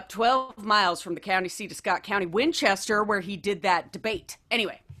grew up 12 miles from the county seat of Scott County, Winchester, where he did that debate.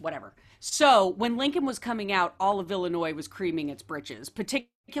 Anyway, whatever. So when Lincoln was coming out, all of Illinois was creaming its britches,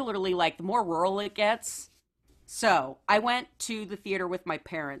 particularly like the more rural it gets. So I went to the theater with my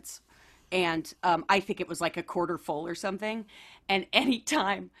parents, and I think it was like a quarter full or something. And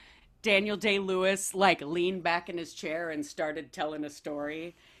anytime Daniel Day-Lewis like leaned back in his chair and started telling a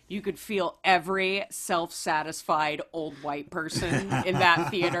story, you could feel every self-satisfied old white person in that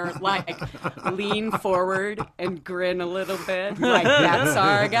theater like lean forward and grin a little bit, like that's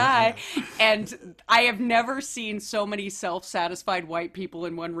our guy. And I have never seen so many self-satisfied white people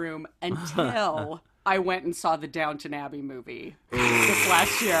in one room until I went and saw the Downton Abbey movie this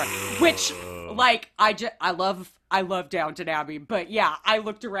last year, which like I love Downton Abbey, but yeah, I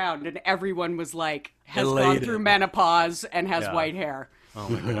looked around and everyone was like has gone through menopause and has white hair. Oh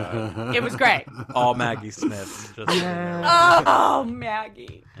my god. It was great. All Maggie Smith. Oh,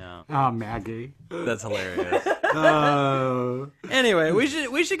 Maggie. Yeah. Oh, Maggie. That's hilarious. Anyway,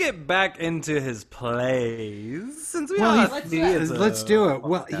 we should get back into his plays since let's do it.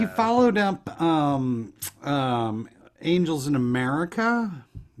 Well, he followed up Angels in America,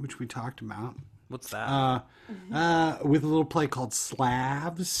 which we talked about. What's that? With a little play called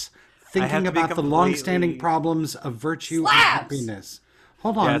Slavs, thinking about the long-standing problems of virtue and happiness.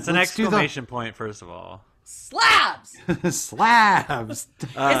 Hold on. Yeah, it's an exclamation point, first of all. Slabs. Slabs. Is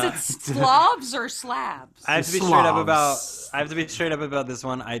it Slavs or slabs? I have to be straight up about this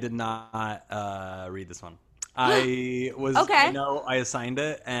one. I did not read this one. I was Okay. I know I assigned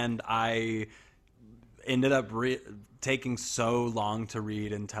it, and I ended up taking so long to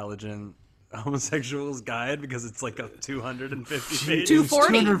read Intelligent Homosexual's Guide because it's like a 250 page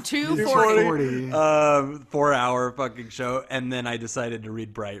 240. 4-hour fucking show, and then I decided to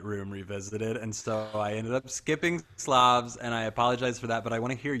read Bright Room Revisited, and so I ended up skipping Slavs, and I apologize for that, but I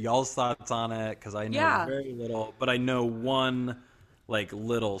want to hear y'all's thoughts on it because I know very little, but I know one like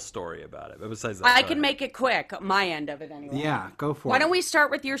little story about it. But besides that, I can make it quick, my end of it anyway. Yeah, go for it. Why don't we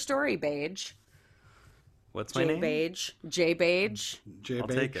start with your story, Beige? What's my name? J Beige. I'll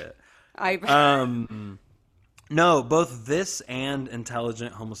take it. No, both this and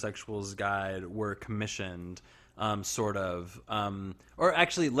Intelligent Homosexuals Guide were commissioned, sort of, or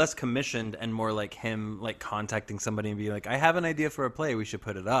actually less commissioned and more like him like contacting somebody and being like, I have an idea for a play, we should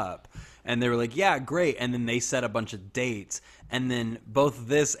put it up. And they were like, yeah, great. And then they set a bunch of dates. And then both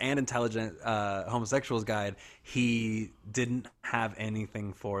this and Intelligent Homosexuals Guide, he didn't have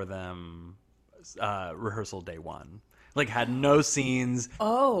anything for them rehearsal day one. Like, had no scenes.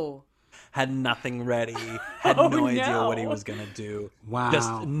 Oh. Had nothing ready, had no idea what he was going to do. Wow.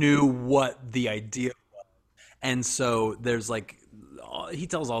 Just knew what the idea was. And so there's like, he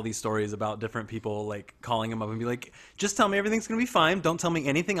tells all these stories about different people like calling him up and be like, just tell me everything's going to be fine. Don't tell me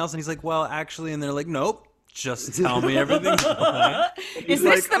anything else. And he's like, well, actually, and they're like, nope, just tell me everything's fine. Is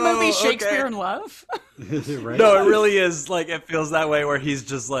this the movie Shakespeare in Love? Right? No, it really is. Like, it feels that way where he's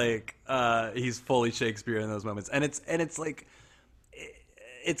just like, he's fully Shakespeare in those moments. And it's like,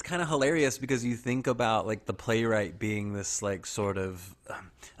 it's kind of hilarious because you think about like the playwright being this like sort of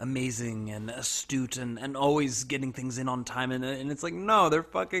amazing and astute and always getting things in on time, and it's like, no, they're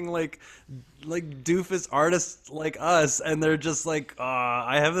fucking like doofus artists like us, and they're just like,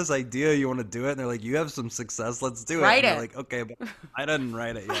 I have this idea, you want to do it? And they're like, you have some success, let's do it. Write and it. like, okay, but I didn't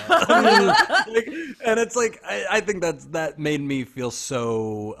write it yet. Like, and it's like, I think that made me feel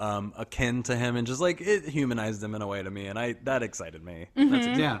so akin to him, and just like it humanized him in a way to me, and that excited me.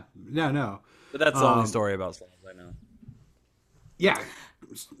 Mm-hmm. Yeah. No. But that's the only story about Slavs I know. Yeah.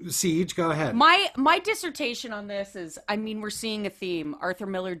 Siege, go ahead. My dissertation on this is, I mean, we're seeing a theme. Arthur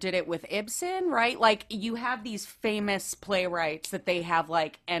Miller did it with Ibsen, right? Like, you have these famous playwrights that they have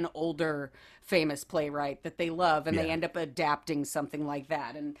like an older famous playwright that they love, and they end up adapting something like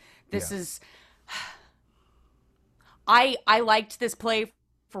that. And this is, I liked this play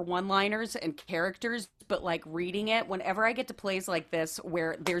for one-liners and characters, but like reading it, whenever I get to plays like this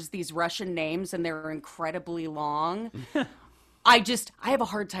where there's these Russian names and they're incredibly long, I have a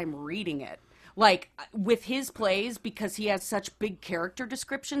hard time reading it. Like with his plays, because he has such big character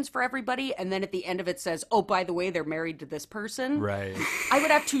descriptions for everybody, and then at the end of it says, oh, by the way, they're married to this person. Right. I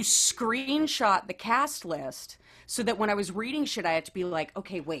would have to screenshot the cast list so that when I was reading shit, I had to be like,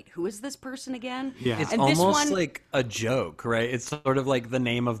 okay, wait, who is this person again? Yeah. It's and almost this one, like a joke, right? It's sort of like the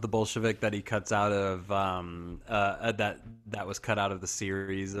name of the Bolshevik that he cuts out of that was cut out of the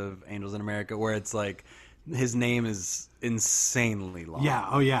series of Angels in America, where it's like his name is insanely long. Yeah.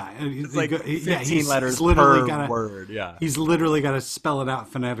 Oh, yeah. It's like 15 he's letters literally per word. Yeah. He's literally got to spell it out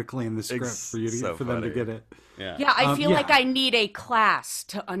phonetically in the script for you to so for them to funny. get it. yeah, I feel yeah. like I need a class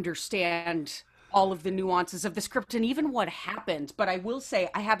to understand all of the nuances of the script and even what happened. But I will say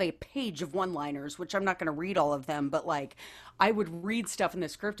I have a page of one-liners, which I'm not going to read all of them, but like I would read stuff in the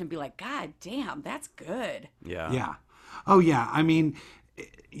script and be like, God damn, that's good. Yeah. Yeah. Oh, yeah. I mean,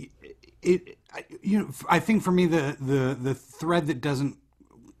 I think for me the thread that doesn't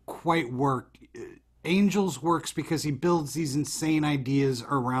quite work, Angels works because he builds these insane ideas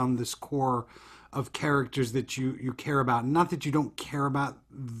around this core of characters that you care about. Not that you don't care about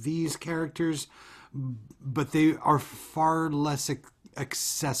these characters, but they are far less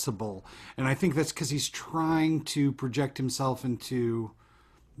accessible. And I think that's because he's trying to project himself into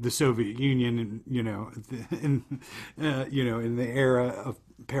the Soviet Union, and in the era of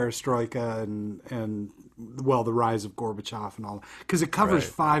perestroika and the rise of Gorbachev and all, because it covers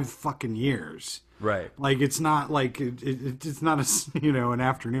 5 fucking years. Right. Like, it's not like it's not an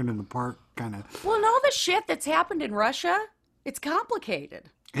afternoon in the park kind of. Well, and all the shit that's happened in Russia, it's complicated.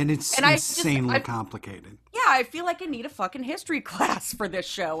 And it's And insanely complicated. Yeah, I feel like I need a fucking history class for this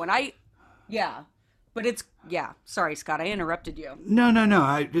show. And but it's, sorry, Scott, I interrupted you. No.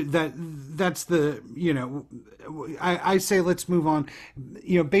 That's the, I say let's move on.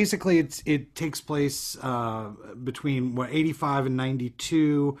 Basically it takes place between 85 and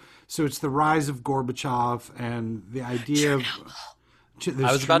 92. So it's the rise of Gorbachev and the idea of.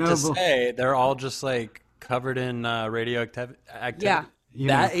 I was about to say, they're all just like covered in radioactivity. Yeah.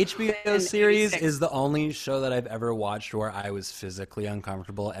 That HBO series 86. is the only show that I've ever watched where I was physically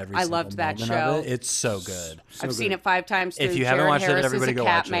uncomfortable every I single loved that moment show. of it. It's so good. I've seen it 5 times. If through. you haven't Jared watched Harris it, everybody is a go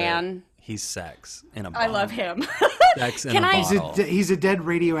watch Catman. it. He's sex in a I bottle. love him. Sex in Can a I- bottle. He's a dead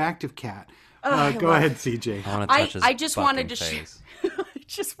radioactive cat. Go ahead, CJ. I want to touch his I just wanted to fucking face. I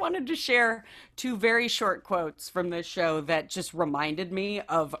just wanted to share 2 very short quotes from this show that just reminded me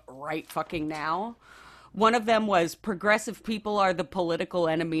of right fucking now. One of them was, "Progressive people are the political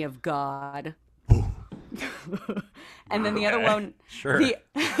enemy of God." And then the other one, Sure. the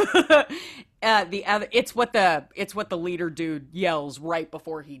other, it's what the leader dude yells right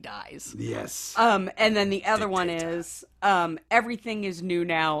before he dies. Yes. And then the other one is, "Everything is new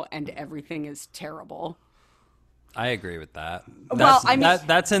now and everything is terrible." I agree with that. Well, I mean-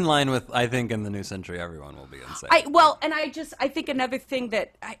 that's in line with, I think, in the new century, everyone will be insane. I think another thing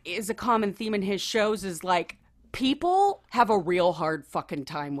that is a common theme in his shows is like people have a real hard fucking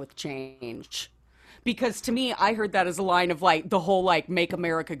time with change. Because to me, I heard that as a line of like the whole like "Make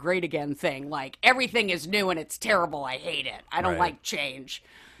America Great Again" thing. Like everything is new and it's terrible. I hate it. I don't Right. like change.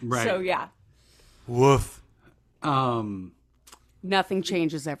 Right. So yeah, Woof. nothing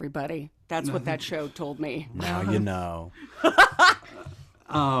changes everybody. That's what that show told me. Now you know.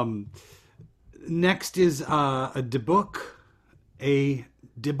 Next is a debuk,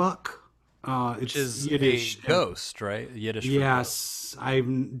 Which is Yiddish. a ghost, right? Yiddish for ghost. Yes, I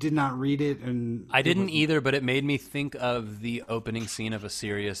did not read it, and I didn't either, but it made me think of the opening scene of A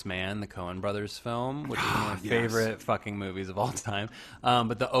Serious Man, the Coen Brothers film, which is one of my favorite fucking movies of all time.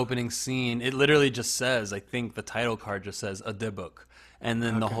 But the opening scene, it literally just says, I think the title card just says a dibuk. And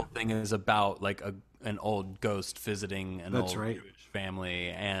then the whole thing is about like an old ghost visiting an That's old right. Jewish family,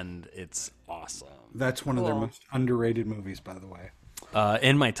 and it's awesome. That's one of their Cool. most underrated movies, by the way.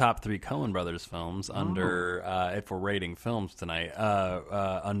 In my top 3 Coen Brothers films, under if we're rating films tonight,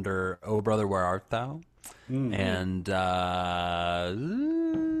 under "Oh Brother, Where Art Thou," and I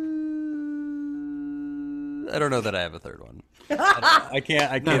don't know that I have a third one. I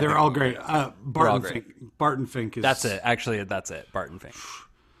can't. No, they're think all of great. it. Barton great. Fink. Barton Fink is. That's it. Actually, that's it. Barton Fink.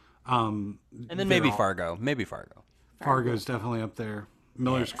 And then maybe Fargo. Maybe Fargo. Fargo's definitely up there.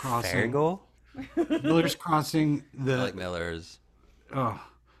 Miller's Crossing. Fargo. Miller's Crossing. I like Miller's.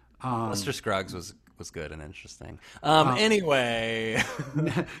 Lester Scruggs was good and interesting. Anyway,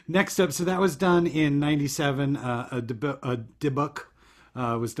 Next up, so that was done in '97. A debuk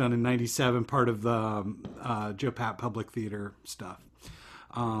was done in '97, part of the Joe Papp Public Theater stuff.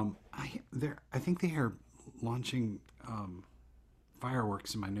 I think they are launching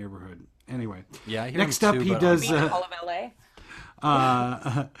fireworks in my neighborhood. Anyway, yeah. I hear next him up too, he but- does. All of LA.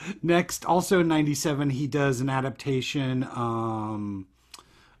 Next, also in '97, he does an adaptation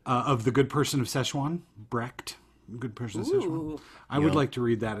of The Good Person of Szechuan, Brecht. Good Person of Szechuan. I would like to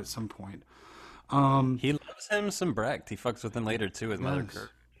read that at some point. He loves him some Brecht. He fucks with him later too with Mother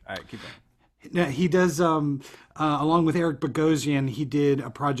Kirk. All right, keep going. Now, he does, along with Eric Bogosian, he did a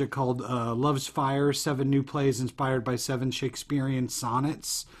project called Love's Fire, 7 new plays inspired by 7 Shakespearean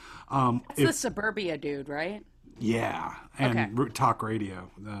sonnets. It's the Suburbia dude, right? Yeah, and Okay. talk radio.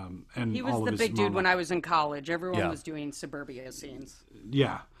 And He was all the of big his dude when I was in college. Everyone Yeah. was doing Suburbia scenes.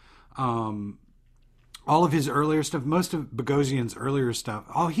 Yeah. All of his earlier stuff, most of Bogosian's earlier stuff.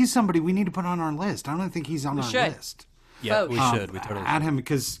 Oh, he's somebody we need to put on our list. I don't think he's on our should. list. Yeah, Both. we should. We totally Add should. him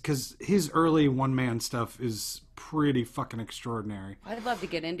because his early one-man stuff is pretty fucking extraordinary. I'd love to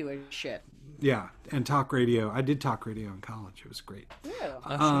get into his shit. Yeah, and talk radio. I did talk radio in college. It was great.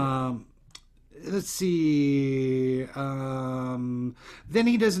 Yeah. Let's see. Then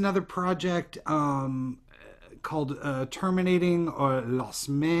he does another project called Terminating or Los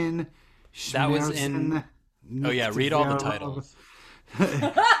Men. That was in- Schmerzen, Oh yeah, read all the nicht titles.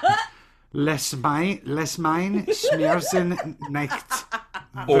 Les Mein Schmerzen nicht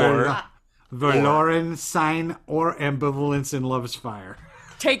Or Verloren sein or Ambivalence in Love's Fire.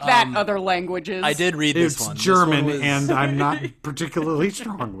 Take that, other languages. I did read this It's one. This German, one was- and I'm not particularly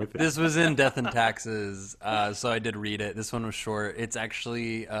strong with it. This was in Death and Taxes, so I did read it. This one was short. It's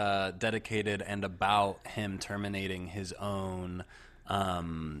actually dedicated and about him terminating his own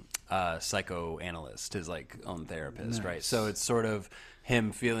psychoanalyst, his like own therapist, right? So it's sort of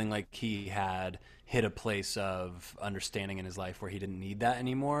him feeling like he had hit a place of understanding in his life where he didn't need that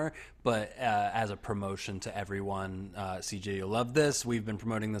anymore. But as a promotion to everyone, CJ, you'll love this. We've been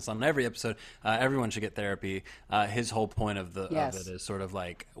promoting this on every episode. Everyone should get therapy. His whole point of it is sort of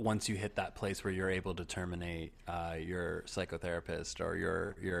like once you hit that place where you're able to terminate your psychotherapist or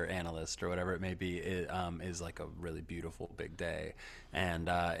your analyst or whatever it may be, it is like a really beautiful big day, and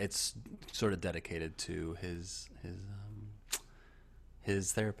it's sort of dedicated to his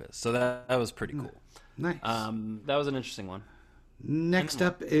therapist. So that was pretty cool. Nice. That was an interesting one. Next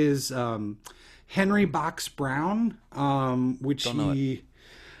up is Henry Box Brown, which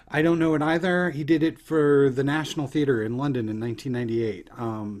I don't know it either. He did it for the National Theatre in London in 1998.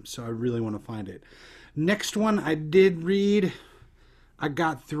 So I really want to find it. Next one I did read. I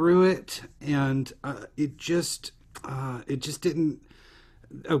got through it, and it just didn't.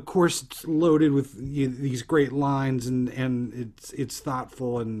 Of course, it's loaded with these great lines, and it's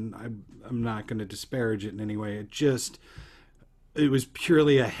thoughtful, and I'm not going to disparage it in any way. It was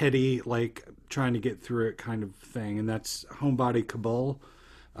purely a heady, like trying to get through it kind of thing, and that's Homebody Kabul.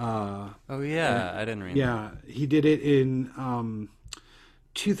 I didn't read. Yeah, he did it in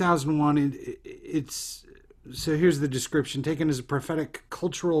 2001. It's so here's the description: taken as a prophetic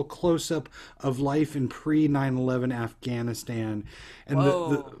cultural close-up of life in pre-9/11 Afghanistan, and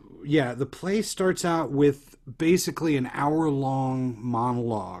the play starts out with basically an hour-long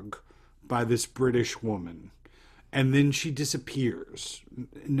monologue by this British woman, and then she disappears.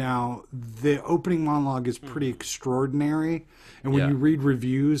 Now, the opening monologue is pretty extraordinary, and when you read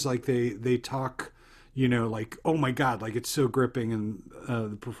reviews, like they talk, like, oh my God, like it's so gripping, and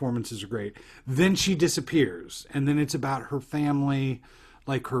the performances are great. Then she disappears, and then it's about her family,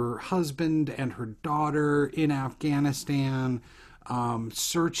 like her husband and her daughter in Afghanistan,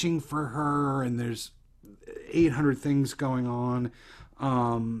 searching for her, and there's 800 things going on.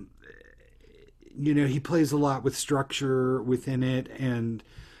 He plays a lot with structure within it, and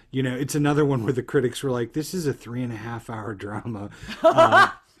it's another one where the critics were like, this is a 3.5-hour drama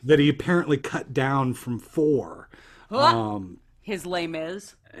that he apparently cut down from 4. His Les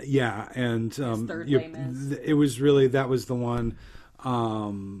Mis. Yeah, and His third Les Mis. It was really, that was the one.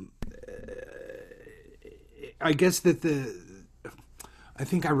 I guess that I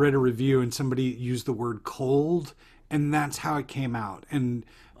think I read a review and somebody used the word cold, and that's how it came out. And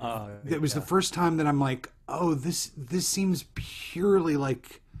it was the first time that I'm like, oh, this seems purely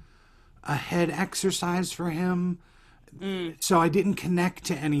like a head exercise for him. So I didn't connect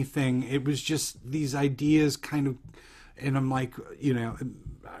to anything. It was just these ideas kind of, and I'm like,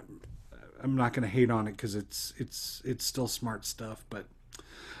 I'm not going to hate on it because it's still smart stuff. But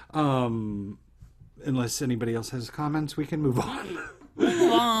unless anybody else has comments, we can move on.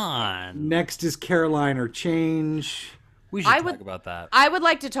 Move on. Next is Caroline or Change. We should talk about that. I would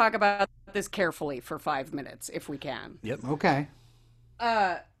like to talk about this carefully for 5 minutes, if we can. Yep. Okay.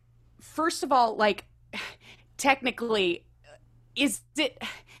 First of all, like, technically,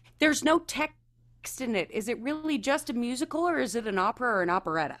 there's no text in it. Is it really just a musical, or is it an opera or an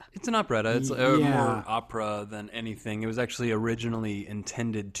operetta? It's an operetta. It's more opera than anything. It was actually originally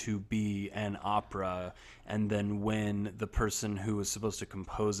intended to be an opera, and then when the person who was supposed to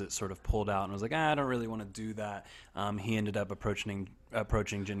compose it sort of pulled out and was like, I don't really want to do that, he ended up approaching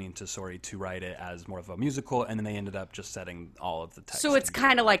Janine Tesori to write it as more of a musical, and then they ended up just setting all of the text. So it's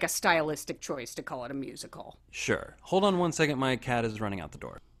kind of like a stylistic choice to call it a musical. Sure. Hold on one second. My cat is running out the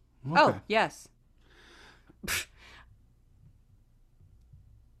door. Okay. Oh, yes.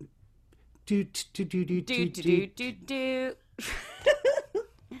 Do.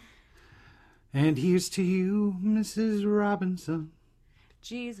 And here's to you, Mrs. Robinson.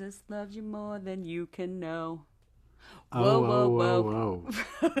 Jesus loves you more than you can know. Whoa.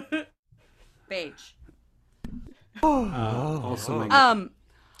 Beige. Also, my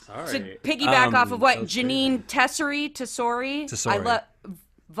To piggyback off of what Janine Tesori. I love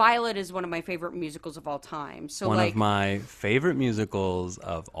Violet is one of my favorite musicals of all time. So one of my favorite musicals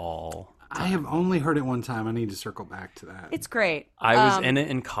of all time. I have only heard it one time. I need to circle back to that. It's great. I was in it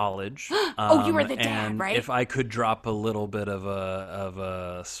in college. Oh, you were the dad, and right? If I could drop a little bit of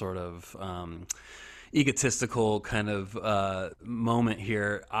a sort of egotistical kind of moment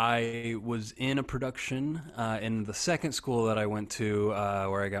here, I was in a production in the second school that I went to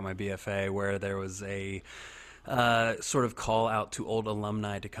where I got my BFA, where there was a sort of call out to old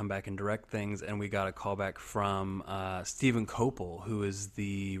alumni to come back and direct things, and we got a call back from Stephen Copel, who is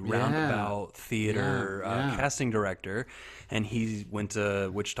the Roundabout Theater casting director, and he went to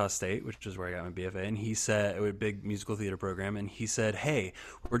Wichita State, which is where I got my BFA, and he said, a big musical theater program, and he said, hey,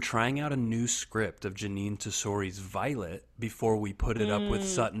 we're trying out a new script of Janine Tesori's Violet before we put it up with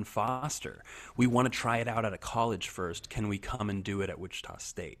Sutton Foster. We want to try it out at a college first. Can we come and do it at Wichita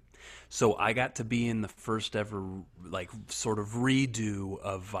State? So I got to be in the first ever, like, sort of redo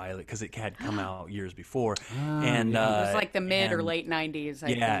of Violet, because it had come out years before. And It was like the mid or late 90s, I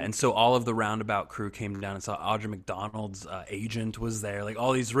think. and so all of the Roundabout crew came down and saw Audra McDonald's agent was there. Like,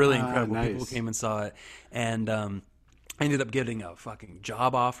 all these really incredible people came and saw it. And I ended up getting a fucking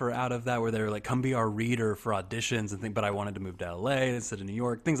job offer out of that, where they were like, come be our reader for auditions and things. But I wanted to move to LA instead of New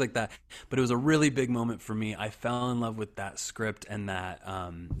York, things like that. But it was a really big moment for me. I fell in love with that script and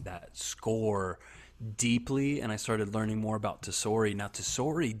that score deeply, and I started learning more about Tesori. Now,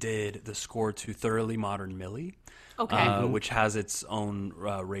 Tesori did the score to Thoroughly Modern Millie. Okay. Which has its own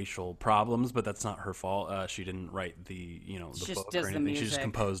racial problems, but that's not her fault. She didn't write the She just book does or the anything. She just music.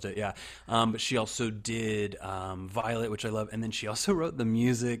 composed it, yeah. But she also did Violet, which I love, and then she also wrote the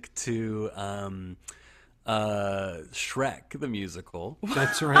music to Shrek the musical.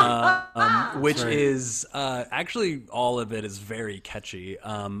 That's right. Which is actually, all of it is very catchy.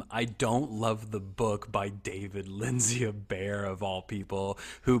 I don't love the book by David Lindsay Bear, of all people,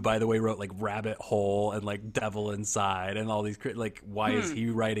 who, by the way, wrote like Rabbit Hole and like Devil Inside and all these like, why is he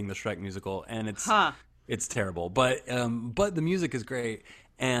writing the Shrek musical? And it's terrible, but the music is great.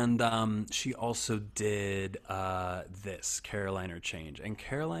 And she also did this Carolina Change, and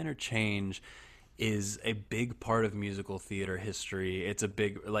Carolina Change is a big part of musical theater history. It's a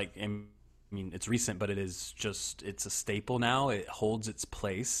big, like, I mean, it's recent, but it's a staple now. It holds its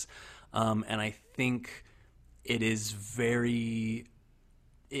place. And I think it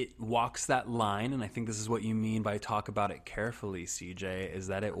walks that line, and I think this is what you mean by talk about it carefully, CJ, is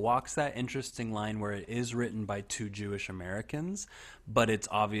that it walks that interesting line where it is written by two Jewish Americans, but it's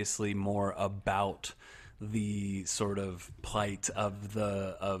obviously more about the sort of plight of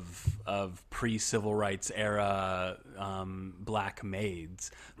pre-civil rights era black maids,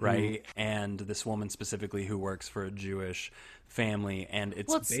 right? And this woman specifically who works for a Jewish family, and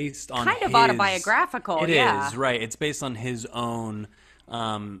it's based on kind of autobiographical. It yeah. is, right? It's based on his own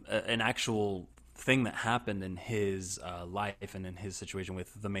an actual thing that happened in his life and in his situation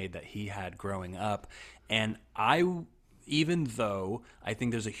with the maid that he had growing up. And even though I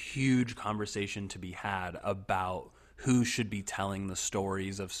think there's a huge conversation to be had about who should be telling the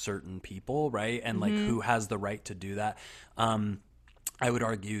stories of certain people, right? And like who has the right to do that. I would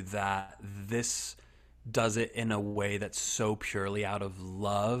argue that this does it in a way that's so purely out of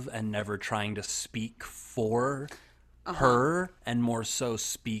love and never trying to speak for her, and more so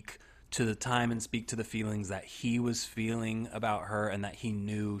speak to the time and speak to the feelings that he was feeling about her and that he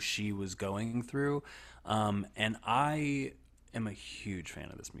knew she was going through. And I am a huge fan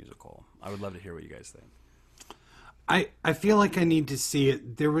of this musical. I would love to hear what you guys think. I feel like I need to see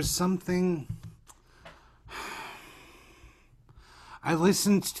it. There was something... I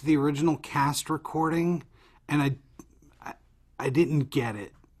listened to the original cast recording, and I didn't get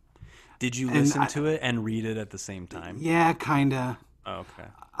it. Did you listen to it and read it at the same time? Yeah, kinda. Oh, okay.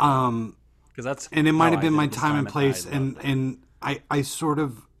 Because that's and it might how have I been did my this time and place, and I sort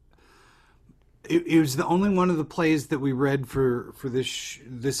of... It was the only one of the plays that we read for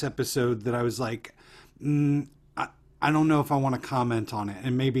this episode that I was like, I don't know if I want to comment on it,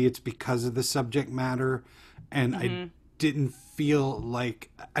 and maybe it's because of the subject matter, and I didn't feel like...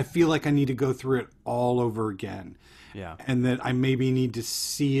 I feel like I need to go through it all over again. Yeah. And that I maybe need to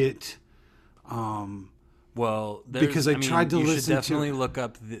see it... Well, because I tried to you listen should definitely look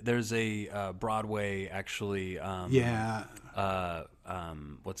up. There's a Broadway actually.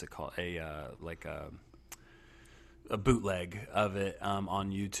 What's it called? A bootleg of it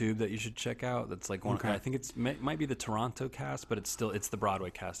on YouTube that you should check out. That's like one. I think might be the Toronto cast, but it's the Broadway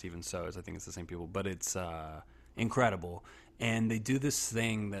cast. Even so, I think it's the same people. But it's incredible, and they do this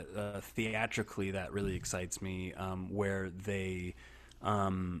thing that theatrically that really excites me, where they.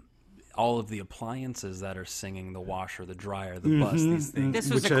 All of the appliances that are singing, the washer, the dryer, the bus, these things. This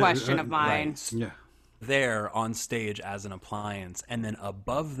was a question of mine. Right. Yeah. There on stage as an appliance, and then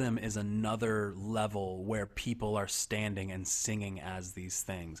above them is another level where people are standing and singing as these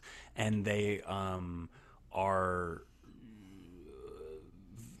things, and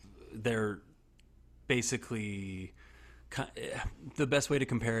they're basically the best way to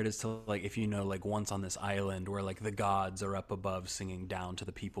compare it is to like if you know like Once on This Island where like the gods are up above singing down to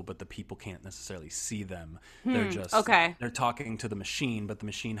the people, but the people can't necessarily see them. They're just they're talking to the machine, but the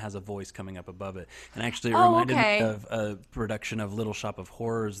machine has a voice coming up above it. And actually it reminded me of a production of Little Shop of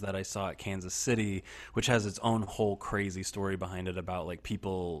Horrors that I saw at Kansas City, which has its own whole crazy story behind it about like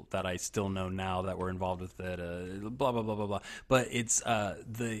people that I still know now that were involved with it, blah blah blah blah blah. But it's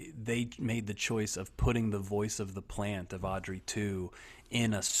they made the choice of putting the voice of the plant of Audrey 2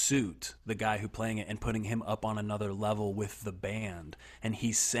 in a suit, the guy who playing it, and putting him up on another level with the band, and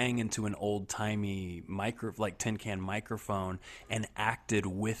he sang into an old-timey tin can microphone and acted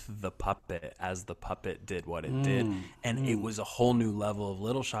with the puppet as the puppet did what it did, and it was a whole new level of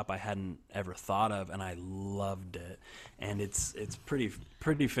Little Shop I hadn't ever thought of, and I loved it. And it's pretty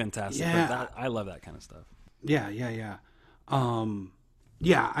fantastic. Yeah. But I love that kind of stuff. Yeah. I'm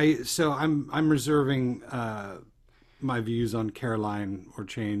reserving my views on Caroline or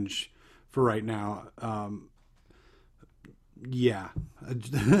Change for right now.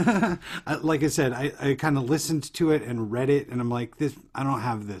 Like I said, I kind of listened to it and read it, and I'm like, I don't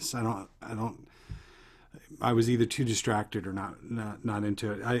have this. I was either too distracted or not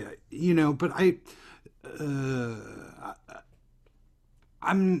into it.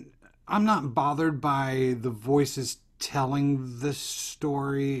 I'm not bothered by the voices telling the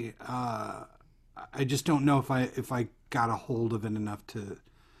story. I just don't know if I got a hold of it enough to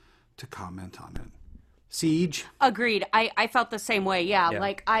comment on it. Siege? Agreed. I felt the same way. Yeah.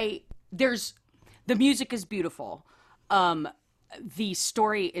 Like the music is beautiful. The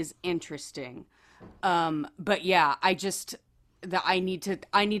story is interesting. But yeah, I need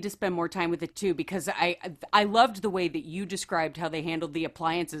to spend more time with it too, because I loved the way that you described how they handled the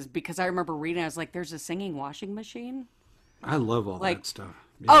appliances, because I remember reading, I was like, there's a singing washing machine. I love all that stuff.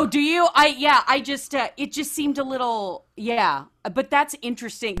 Yeah. Oh, do you? I just it just seemed a little, but that's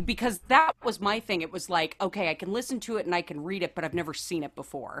interesting, because that was my thing. It was like, okay, I can listen to it and I can read it, but I've never seen it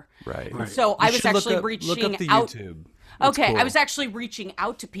before. Right. So I was actually reaching look up the out. YouTube. Okay, cool. I was actually reaching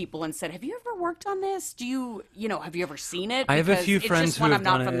out to people and said, have you ever worked on this? Do you have you ever seen it? I have a Because few it's friends just who one have I'm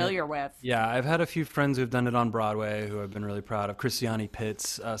not done it. familiar with. Yeah, I've had a few friends who've done it on Broadway who I've been really proud of. Christiane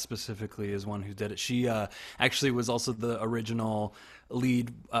Pitts specifically is one who did it. She actually was also the original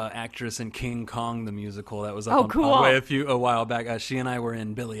lead actress in King Kong the musical that was up on Broadway a while back. She and I were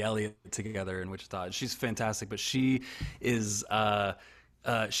in Billy Elliot together in Wichita. She's fantastic, but she is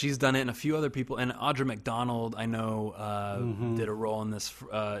she's done it, and a few other people, and Audra McDonald I know did a role in this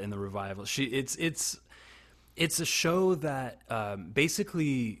in the revival. It's a show that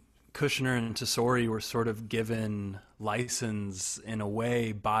basically Kushner and Tesori were sort of given license in a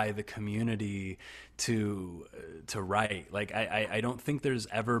way by the community to write. Like I don't think there's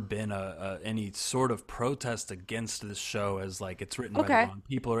ever been any sort of protest against this show as like it's written by the wrong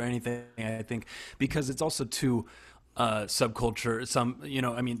people or anything. I think because it's also too subculture,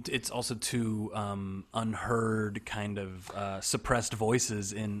 it's also too unheard kind of suppressed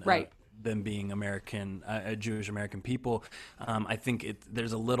voices in them being American, Jewish American people. I think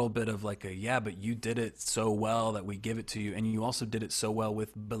there's a little bit of like but you did it so well that we give it to you, and you also did it so well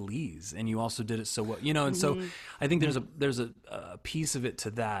with Belize, and you also did it so well, and so I think there's a piece of it to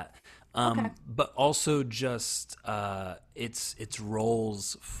that. But also just it's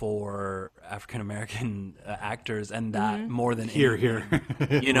roles for African American actors, and that more than anything,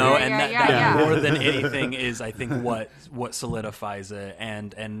 that more than anything is, I think, what solidifies it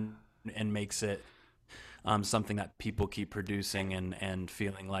and makes it something that people keep producing and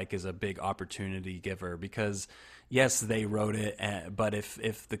feeling like is a big opportunity giver. Because yes, they wrote it, but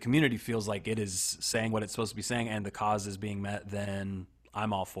if the community feels like it is saying what it's supposed to be saying and the cause is being met, then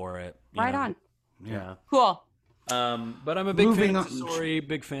I'm all for it. Right on. Yeah. Cool. But I'm a big fan of Tesori,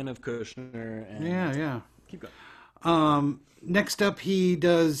 big fan of Kushner. And keep going. Next up, he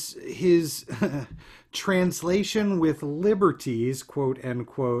does his translation with liberties, quote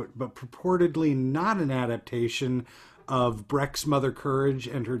unquote, but purportedly not an adaptation of Brecht's Mother Courage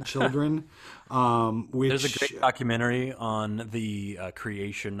and Her Children. Which there's a great documentary on the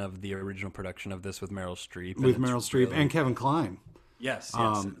creation of the original production of this with Meryl Streep. And Kevin Kline. Yes.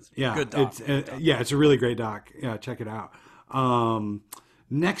 Good doc. It's a really great doc. Yeah, check it out.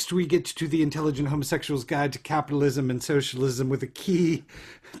 Next, we get to The Intelligent Homosexual's Guide to Capitalism and Socialism with a key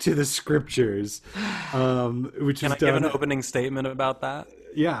to the scriptures, which Can is I give an opening statement about that?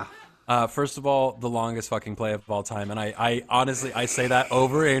 Yeah. First of all, the longest fucking play of all time, and I honestly say that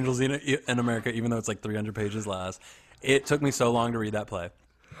over Angels in America, even though it's like 300 pages less. It took me so long to read that play.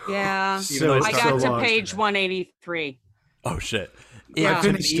 Yeah, So I got to long. page 183. Oh shit. Yeah. I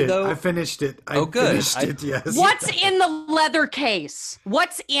finished me, it. though- I finished it. I Oh, good. finished it, yes. What's in the leather case?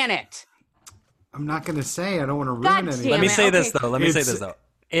 What's in it? I'm not going to say. I don't want to ruin God anything. damn Let me it, say this okay. though. Let me say It's- this though.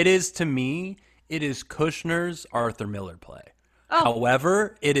 It is to me. It is Kushner's Arthur Miller play. Oh.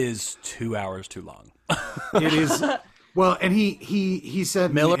 However, it is 2 hours too long. It is. Well, and he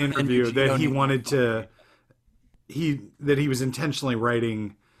said Miller in and the interview Eugene that he O'Neill. wanted to. That he was intentionally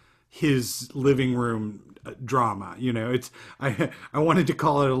writing his living room drama. You know, it's I wanted to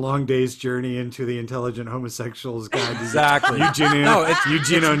call it a long day's journey into the intelligent homosexual's guide to Exactly. Eugene, No, it's-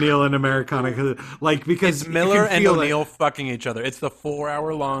 Eugene O'Neill and Americana, like because It's you Miller can and feel it. O'Neill fucking each other. It's the 4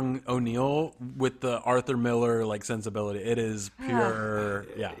 hour long O'Neill with the Arthur Miller like sensibility. It is pure.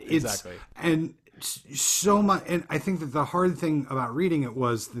 Yeah, It's- exactly. And so much, and I think that the hard thing about reading it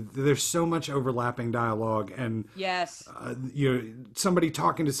was that there's so much overlapping dialogue, and Yes. you know, somebody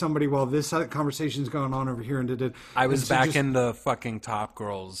talking to somebody while this conversation's going on over here, and I was and so back just- in the fucking Top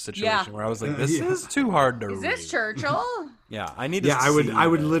Girls situation Yeah. where I was like, this Yeah. is too hard to Is read. this Churchill? Yeah, I need to. Yeah, I would see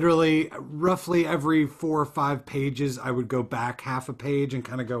it. literally roughly every 4 or 5 pages, I would go back half a page and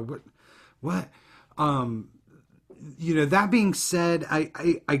kind of go, what? You know, that being said, I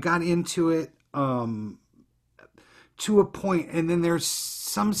got into it to a point, and then there's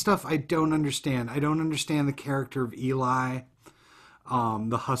some stuff I don't understand. I don't understand the character of Eli,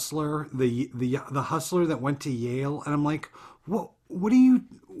 the hustler, the hustler that went to Yale, and I'm like, what are you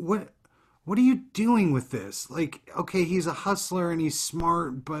doing with this? Like, okay, he's a hustler and he's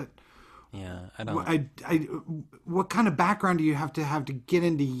smart, but Yeah, I don't. what kind of background do you have to get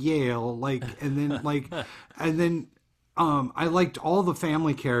into Yale? Like, and then I liked all the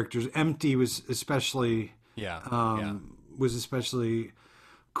family characters. Empty was especially was especially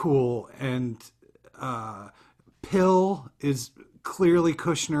cool, and Pill is clearly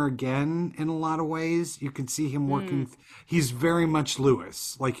Kushner again in a lot of ways. You can see him working. He's very much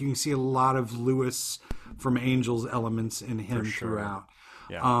Lewis. Like, you can see a lot of Lewis from Angels elements in him throughout.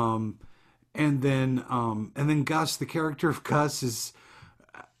 Yeah. And then Gus, the character of Gus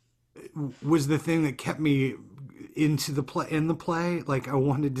was the thing that kept me into the play. Like, I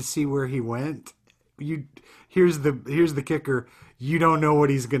wanted to see where he went. Here's the kicker. You don't know what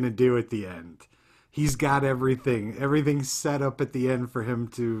he's going to do at the end. He's got everything set up at the end for him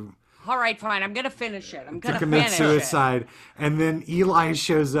to All right, fine. I'm gonna finish it. I'm gonna commit finish suicide. And then Eli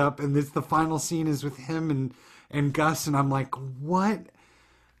shows up, and the final scene is with him and Gus, and I'm like, what?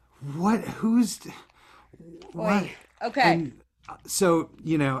 Who's it. what? Wait, okay. And so,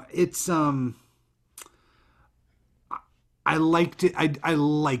 you know, it's I liked it. I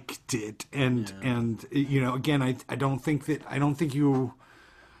liked it, and you know, again, I don't think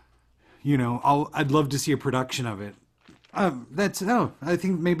you know, I'd love to see a production of it. I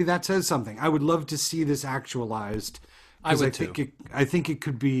think maybe that says something. I would love to see this actualized. I would I think it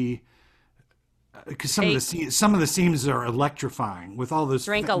could be, because some of the scenes are electrifying with all those.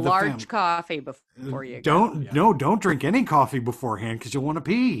 Drink a large coffee before you go. Don't drink any coffee beforehand, because you'll want to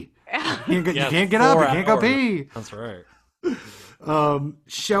pee. You can't get 4 up. You can't go hours. pee. That's right.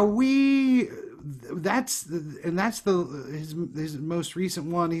 Shall we? That's his most recent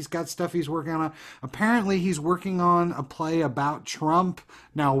one. He's got stuff he's working on. Apparently, he's working on a play about Trump.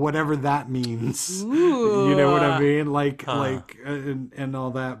 Now, whatever that means, you know what I mean, like and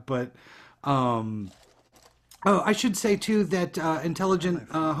all that. But I should say too that Intelligent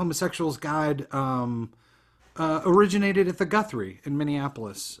Homosexuals Guide originated at the Guthrie in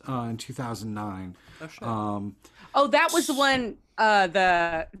Minneapolis in 2009. Oh shit. Oh, that was the one.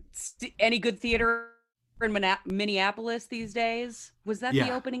 Any good theater in Minneapolis these days? Was that the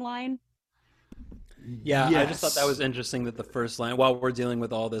Yeah. opening line? Yeah, I just thought that Yes. was interesting that the first line, while we're dealing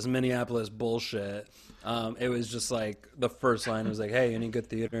with all this Minneapolis bullshit, it was just like the first line was like, "Hey, any good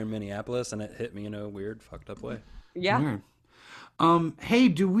theater in Minneapolis?" And it hit me in a weird, fucked up way. Yeah. Weird. Hey,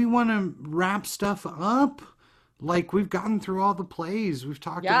 do we want to wrap stuff up? Like, we've gotten through all the plays, we've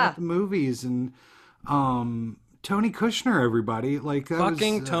talked about the movies, and Tony Kushner, everybody, like that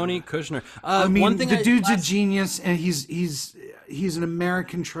Fucking was, Tony Kushner. I mean, one thing the dude's a genius, and he's an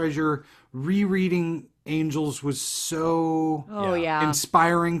American treasure. Rereading Angels was so Oh yeah.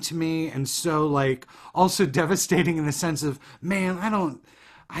 inspiring to me, and so like also devastating in the sense of, man,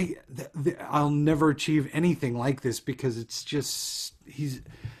 I'll never achieve anything like this, because it's just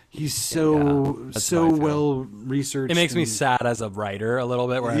He's so that's how I feel. well researched. It makes me and- sad as a writer a little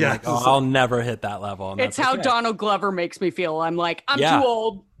bit, where I'm Yeah, like, oh, it's I'll never hit that level. And It's that's how okay. Donald Glover makes me feel. I'm like, I'm Yeah. too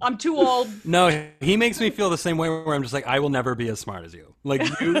old. I'm too old. No, he makes me feel the same way, where I'm just like, I will never be as smart as you. Like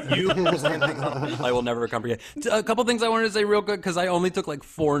you I will never comprehend. A couple things I wanted to say real quick, because I only took like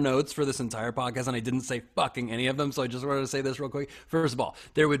 4 notes for this entire podcast, and I didn't say fucking any of them. So I just wanted to say this real quick. First of all,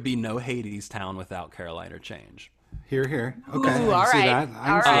 there would be no Hades Town without Carolina Change. Here. Okay, I can all see right. that. I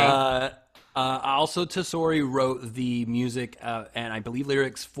can All see right. that. Also, Tesori wrote the music and I believe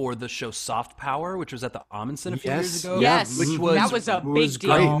lyrics for the show Soft Power, which was at the Amundsen a few Yes. years ago. Yes, which was that was a was big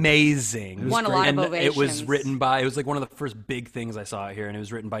deal. amazing. Won a lot of and it was ovations. written by, it was like one of the first big things I saw here, and it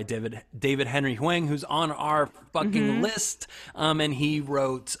was written by David Henry Huang, who's on our fucking list. And he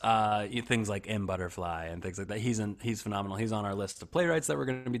wrote things like M Butterfly and things like that. He's phenomenal. He's on our list of playwrights that we're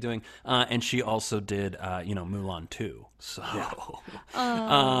going to be doing. And she also did Mulan 2. So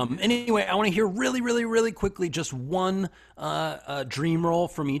anyway, I want to hear really quickly just one dream roll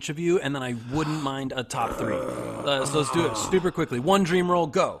from each of you, and then I wouldn't mind a top 3. So let's do it super quickly. One dream roll,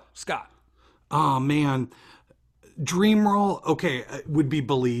 go, Scott. Oh man, dream roll. Okay, would be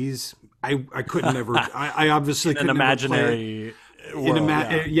Belize. I couldn't ever. I obviously An couldn't ever play it. imaginary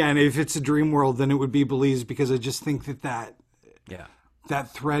world. Yeah, and if it's a dream world, then it would be Belize, because I just think that Yeah. that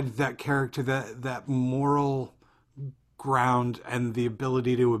thread, that character, that moral ground, and the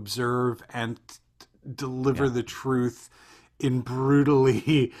ability to observe and deliver the truth in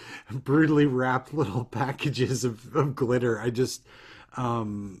brutally wrapped little packages of glitter. I just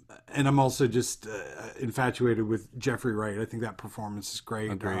and I'm also just infatuated with Jeffrey Wright. I think that performance is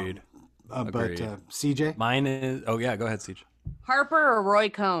great. Agreed. But CJ? Mine is. Oh yeah, go ahead, Siege. Harper or Roy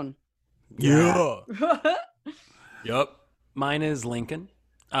Cohn? Yeah. Yep. Mine is Lincoln.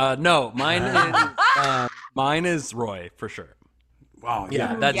 No, mine is Roy for sure. Wow,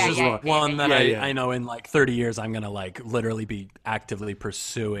 Yeah, that's Yeah, just yeah, one that yeah. I know in like 30 years I'm gonna like literally be actively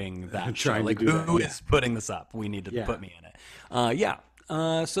pursuing that show. Trying to Like, do that, who yeah. is putting this up? We need to Yeah. put me in it.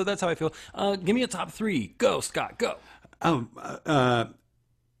 So that's how I feel. Give me a top 3. Go, Scott. Go.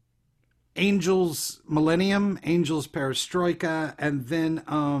 Angels Millennium, Angels Perestroika, and then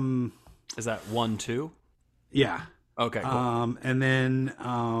Is that 1, 2? yeah. Okay. Cool. And then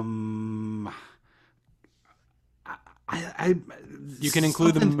I You can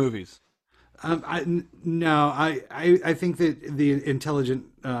include the movies. I think that the Intelligent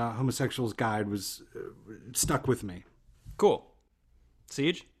Homosexuals Guide was stuck with me. Cool.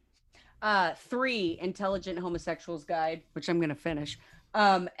 Siege. 3, Intelligent Homosexuals Guide, which I'm going to finish.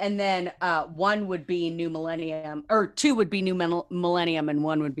 And then 1 would be New Millennium, or 2 would be New Millennium, and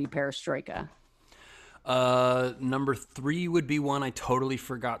 1 would be Perestroika. Number 3 would be one I totally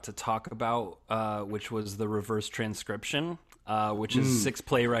forgot to talk about, which was the reverse transcription, which is 6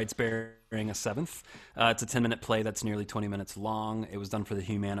 playwrights bearing a 7th. It's a 10-minute play that's nearly 20 minutes long. It was done for the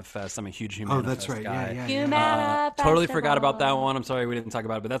Humanifest. I'm a huge Humanifest Oh, that's right. guy. Yeah. Totally forgot about that one. I'm sorry we didn't talk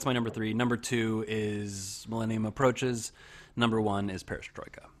about it, but that's my number 3. Number 2 is Millennium Approaches. Number 1 is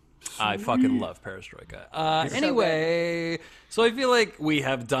Perestroika. I fucking love Perestroika. Anyway, so I feel like we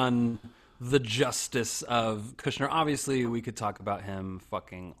have done the justice of Kushner. Obviously, we could talk about him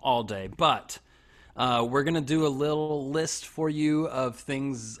fucking all day, but we're going to do a little list for you of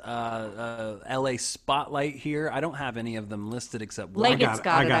things, LA Spotlight here. I don't have any of them listed except one. Leggett's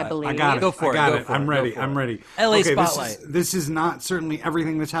got it, I believe. I got it. Go for I got it, it. go I'm for it, ready. go for I'm it. ready. LA Okay, Spotlight. This is not certainly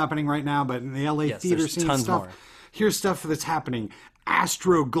everything that's happening right now, but in the LA Yes, theater there's scene tons stuff, more. here's stuff that's happening.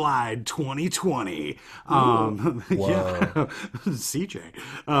 Astroglide 2020. Yeah, CJ.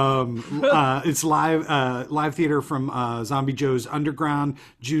 It's live theater from Zombie Joe's Underground,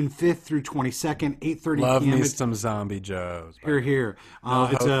 June 5th through 22nd, 8:30 Love p.m. me some Zombie Joes. Here.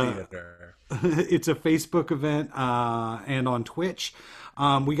 It's a Theater. it's a Facebook event and on Twitch.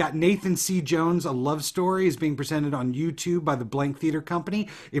 We got Nathan C. Jones, A Love Story, is being presented on YouTube by the Blank Theater Company.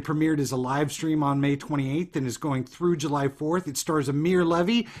 It premiered as a live stream on May 28th and is going through July 4th. It stars Amir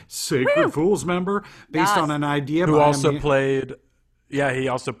Levy, Sacred Fools member, based on an idea Who by also Amir. played... Yeah, he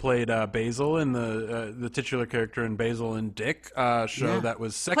also played Basil in the titular character in Basil and Dick show that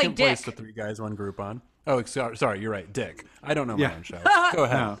was second Played place Dick. to Three Guys, One Groupon. Oh, sorry, you're right, Dick. I don't know my Yeah. own shows. Go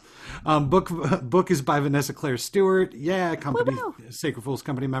ahead. No. Book is by Vanessa Claire Stewart. Yeah, company Sacred Fools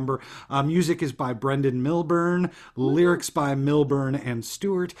Company member. Music is by Brendan Milburn. Lyrics by Milburn and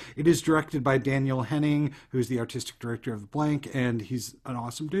Stewart. It is directed by Daniel Henning, who's the artistic director of The Blank, and he's an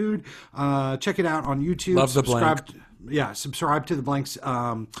awesome dude. Check it out on YouTube. Love The Blank. Subscribe to The Blank's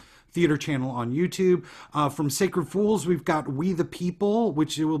theater channel on YouTube. From Sacred Fools, we've got We the People,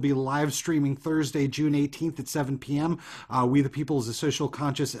 which will be live streaming Thursday, June 18th at 7 p.m. We the People is a social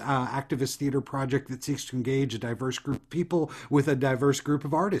conscious activist theater project that seeks to engage a diverse group of people with a diverse group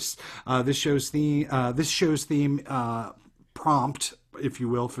of artists. This show's theme prompt, if you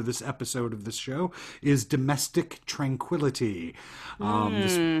will, for this episode of this show is domestic tranquility.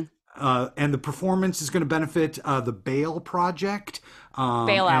 And the performance is going to benefit the Bail Project.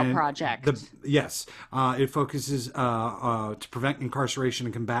 Bailout Project. It focuses to prevent incarceration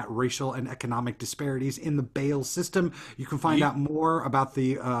and combat racial and economic disparities in the bail system. You can find out more about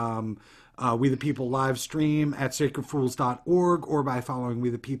the We the People live stream at sacredfools.org or by following We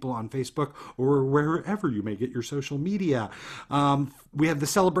the People on Facebook or wherever you may get your social media. We have the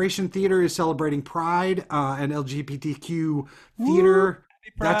Celebration Theater is celebrating Pride and LGBTQ theater.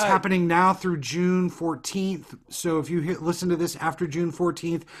 That's happening now through June 14th. So if you listen to this after June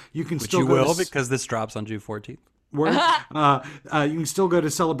 14th, you can still go because this drops on June 14th. You can still go to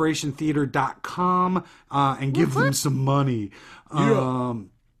celebrationtheater.com and give them some money.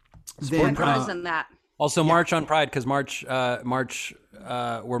 Then that. Also, March on Pride, because March,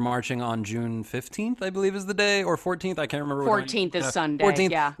 we're marching on June 15th, I believe is the day, or 14th. I can't remember. 14th is Sunday.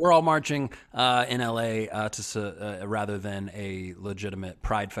 14th. Yeah. We're all marching in LA rather than a legitimate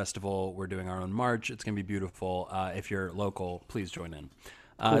Pride festival. We're doing our own march. It's going to be beautiful. If you're local, please join in.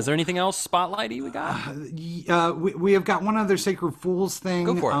 Cool. Is there anything else spotlighty we got? We have got one other Sacred Fools thing.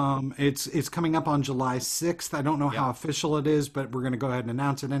 Go for it. It's coming up on July 6th. I don't know how official it is, but we're going to go ahead and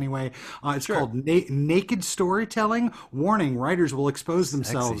announce it anyway. It's called Naked Storytelling. Warning, writers will expose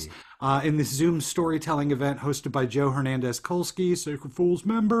themselves. In this Zoom storytelling event hosted by Joe Hernandez-Kolsky, Sacred Fools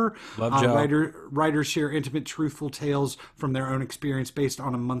member. Love Joe. Writers share intimate, truthful tales from their own experience based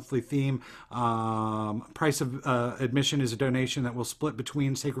on a monthly theme. Price of admission is a donation that will split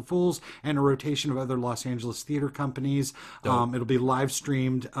between Sacred Fools and a rotation of other Los Angeles theater companies. It'll be live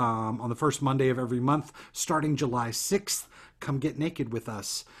streamed on the first Monday of every month starting July 6th. Come get naked with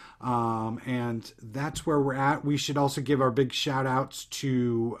us. And that's where we're at. We should also give our big shout outs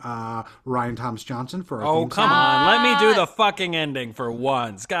to Ryan Thomas Johnson for our theme come song. on. Let me do the fucking ending for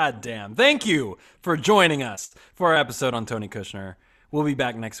once. God damn. Thank you for joining us for our episode on Tony Kushner. We'll be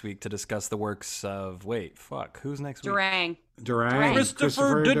back next week to discuss the works of... Wait, fuck. Who's next week? Durang.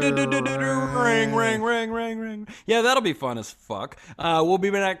 Christopher Ring. Yeah, that'll be fun as fuck. We'll be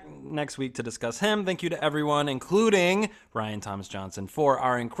back next week to discuss him. Thank you to everyone, including Ryan Thomas Johnson for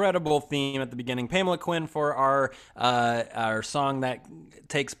our incredible theme at the beginning, Pamela Quinn for our song that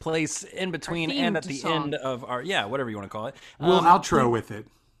takes place in between and at the end of our... Yeah, whatever you want to call it. We'll outro with it.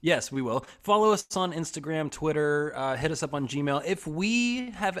 Yes, we will. Follow us on Instagram, Twitter, hit us up on Gmail. If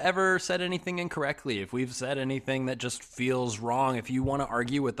we have ever said anything incorrectly, if we've said anything that just feels wrong, if you want to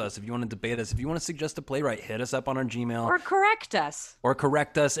argue with us, if you want to debate us, if you want to suggest a playwright, hit us up on our Gmail. Or correct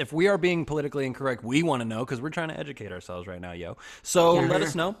us. If we are being politically incorrect, we want to know because we're trying to educate ourselves right now, yo. So let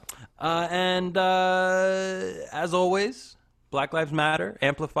us know. And as always, Black Lives Matter,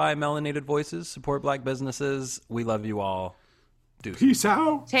 amplify melanated voices, support black businesses. We love you all. Deuces. Peace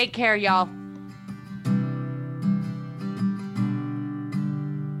out. Take care, y'all.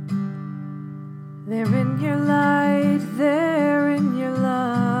 They're in your light, they're in your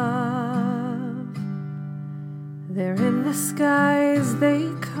love. They're in the skies, they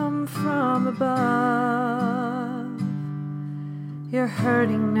come from above. You're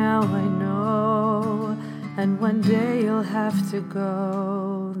hurting now, I know, and one day you'll have to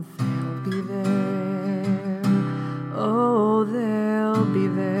go. They'll be there. Oh, they'll be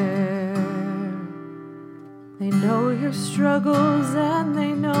there. They know your struggles and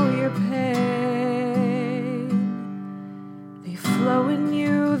they know your pain. They flow in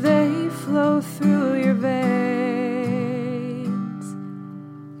you, they flow through your veins.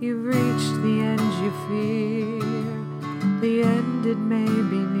 You've reached the end you fear. The end, it may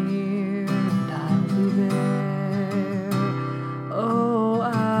be near, and I'll be there. Oh,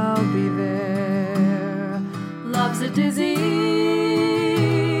 I'll be there. Love's a dizzy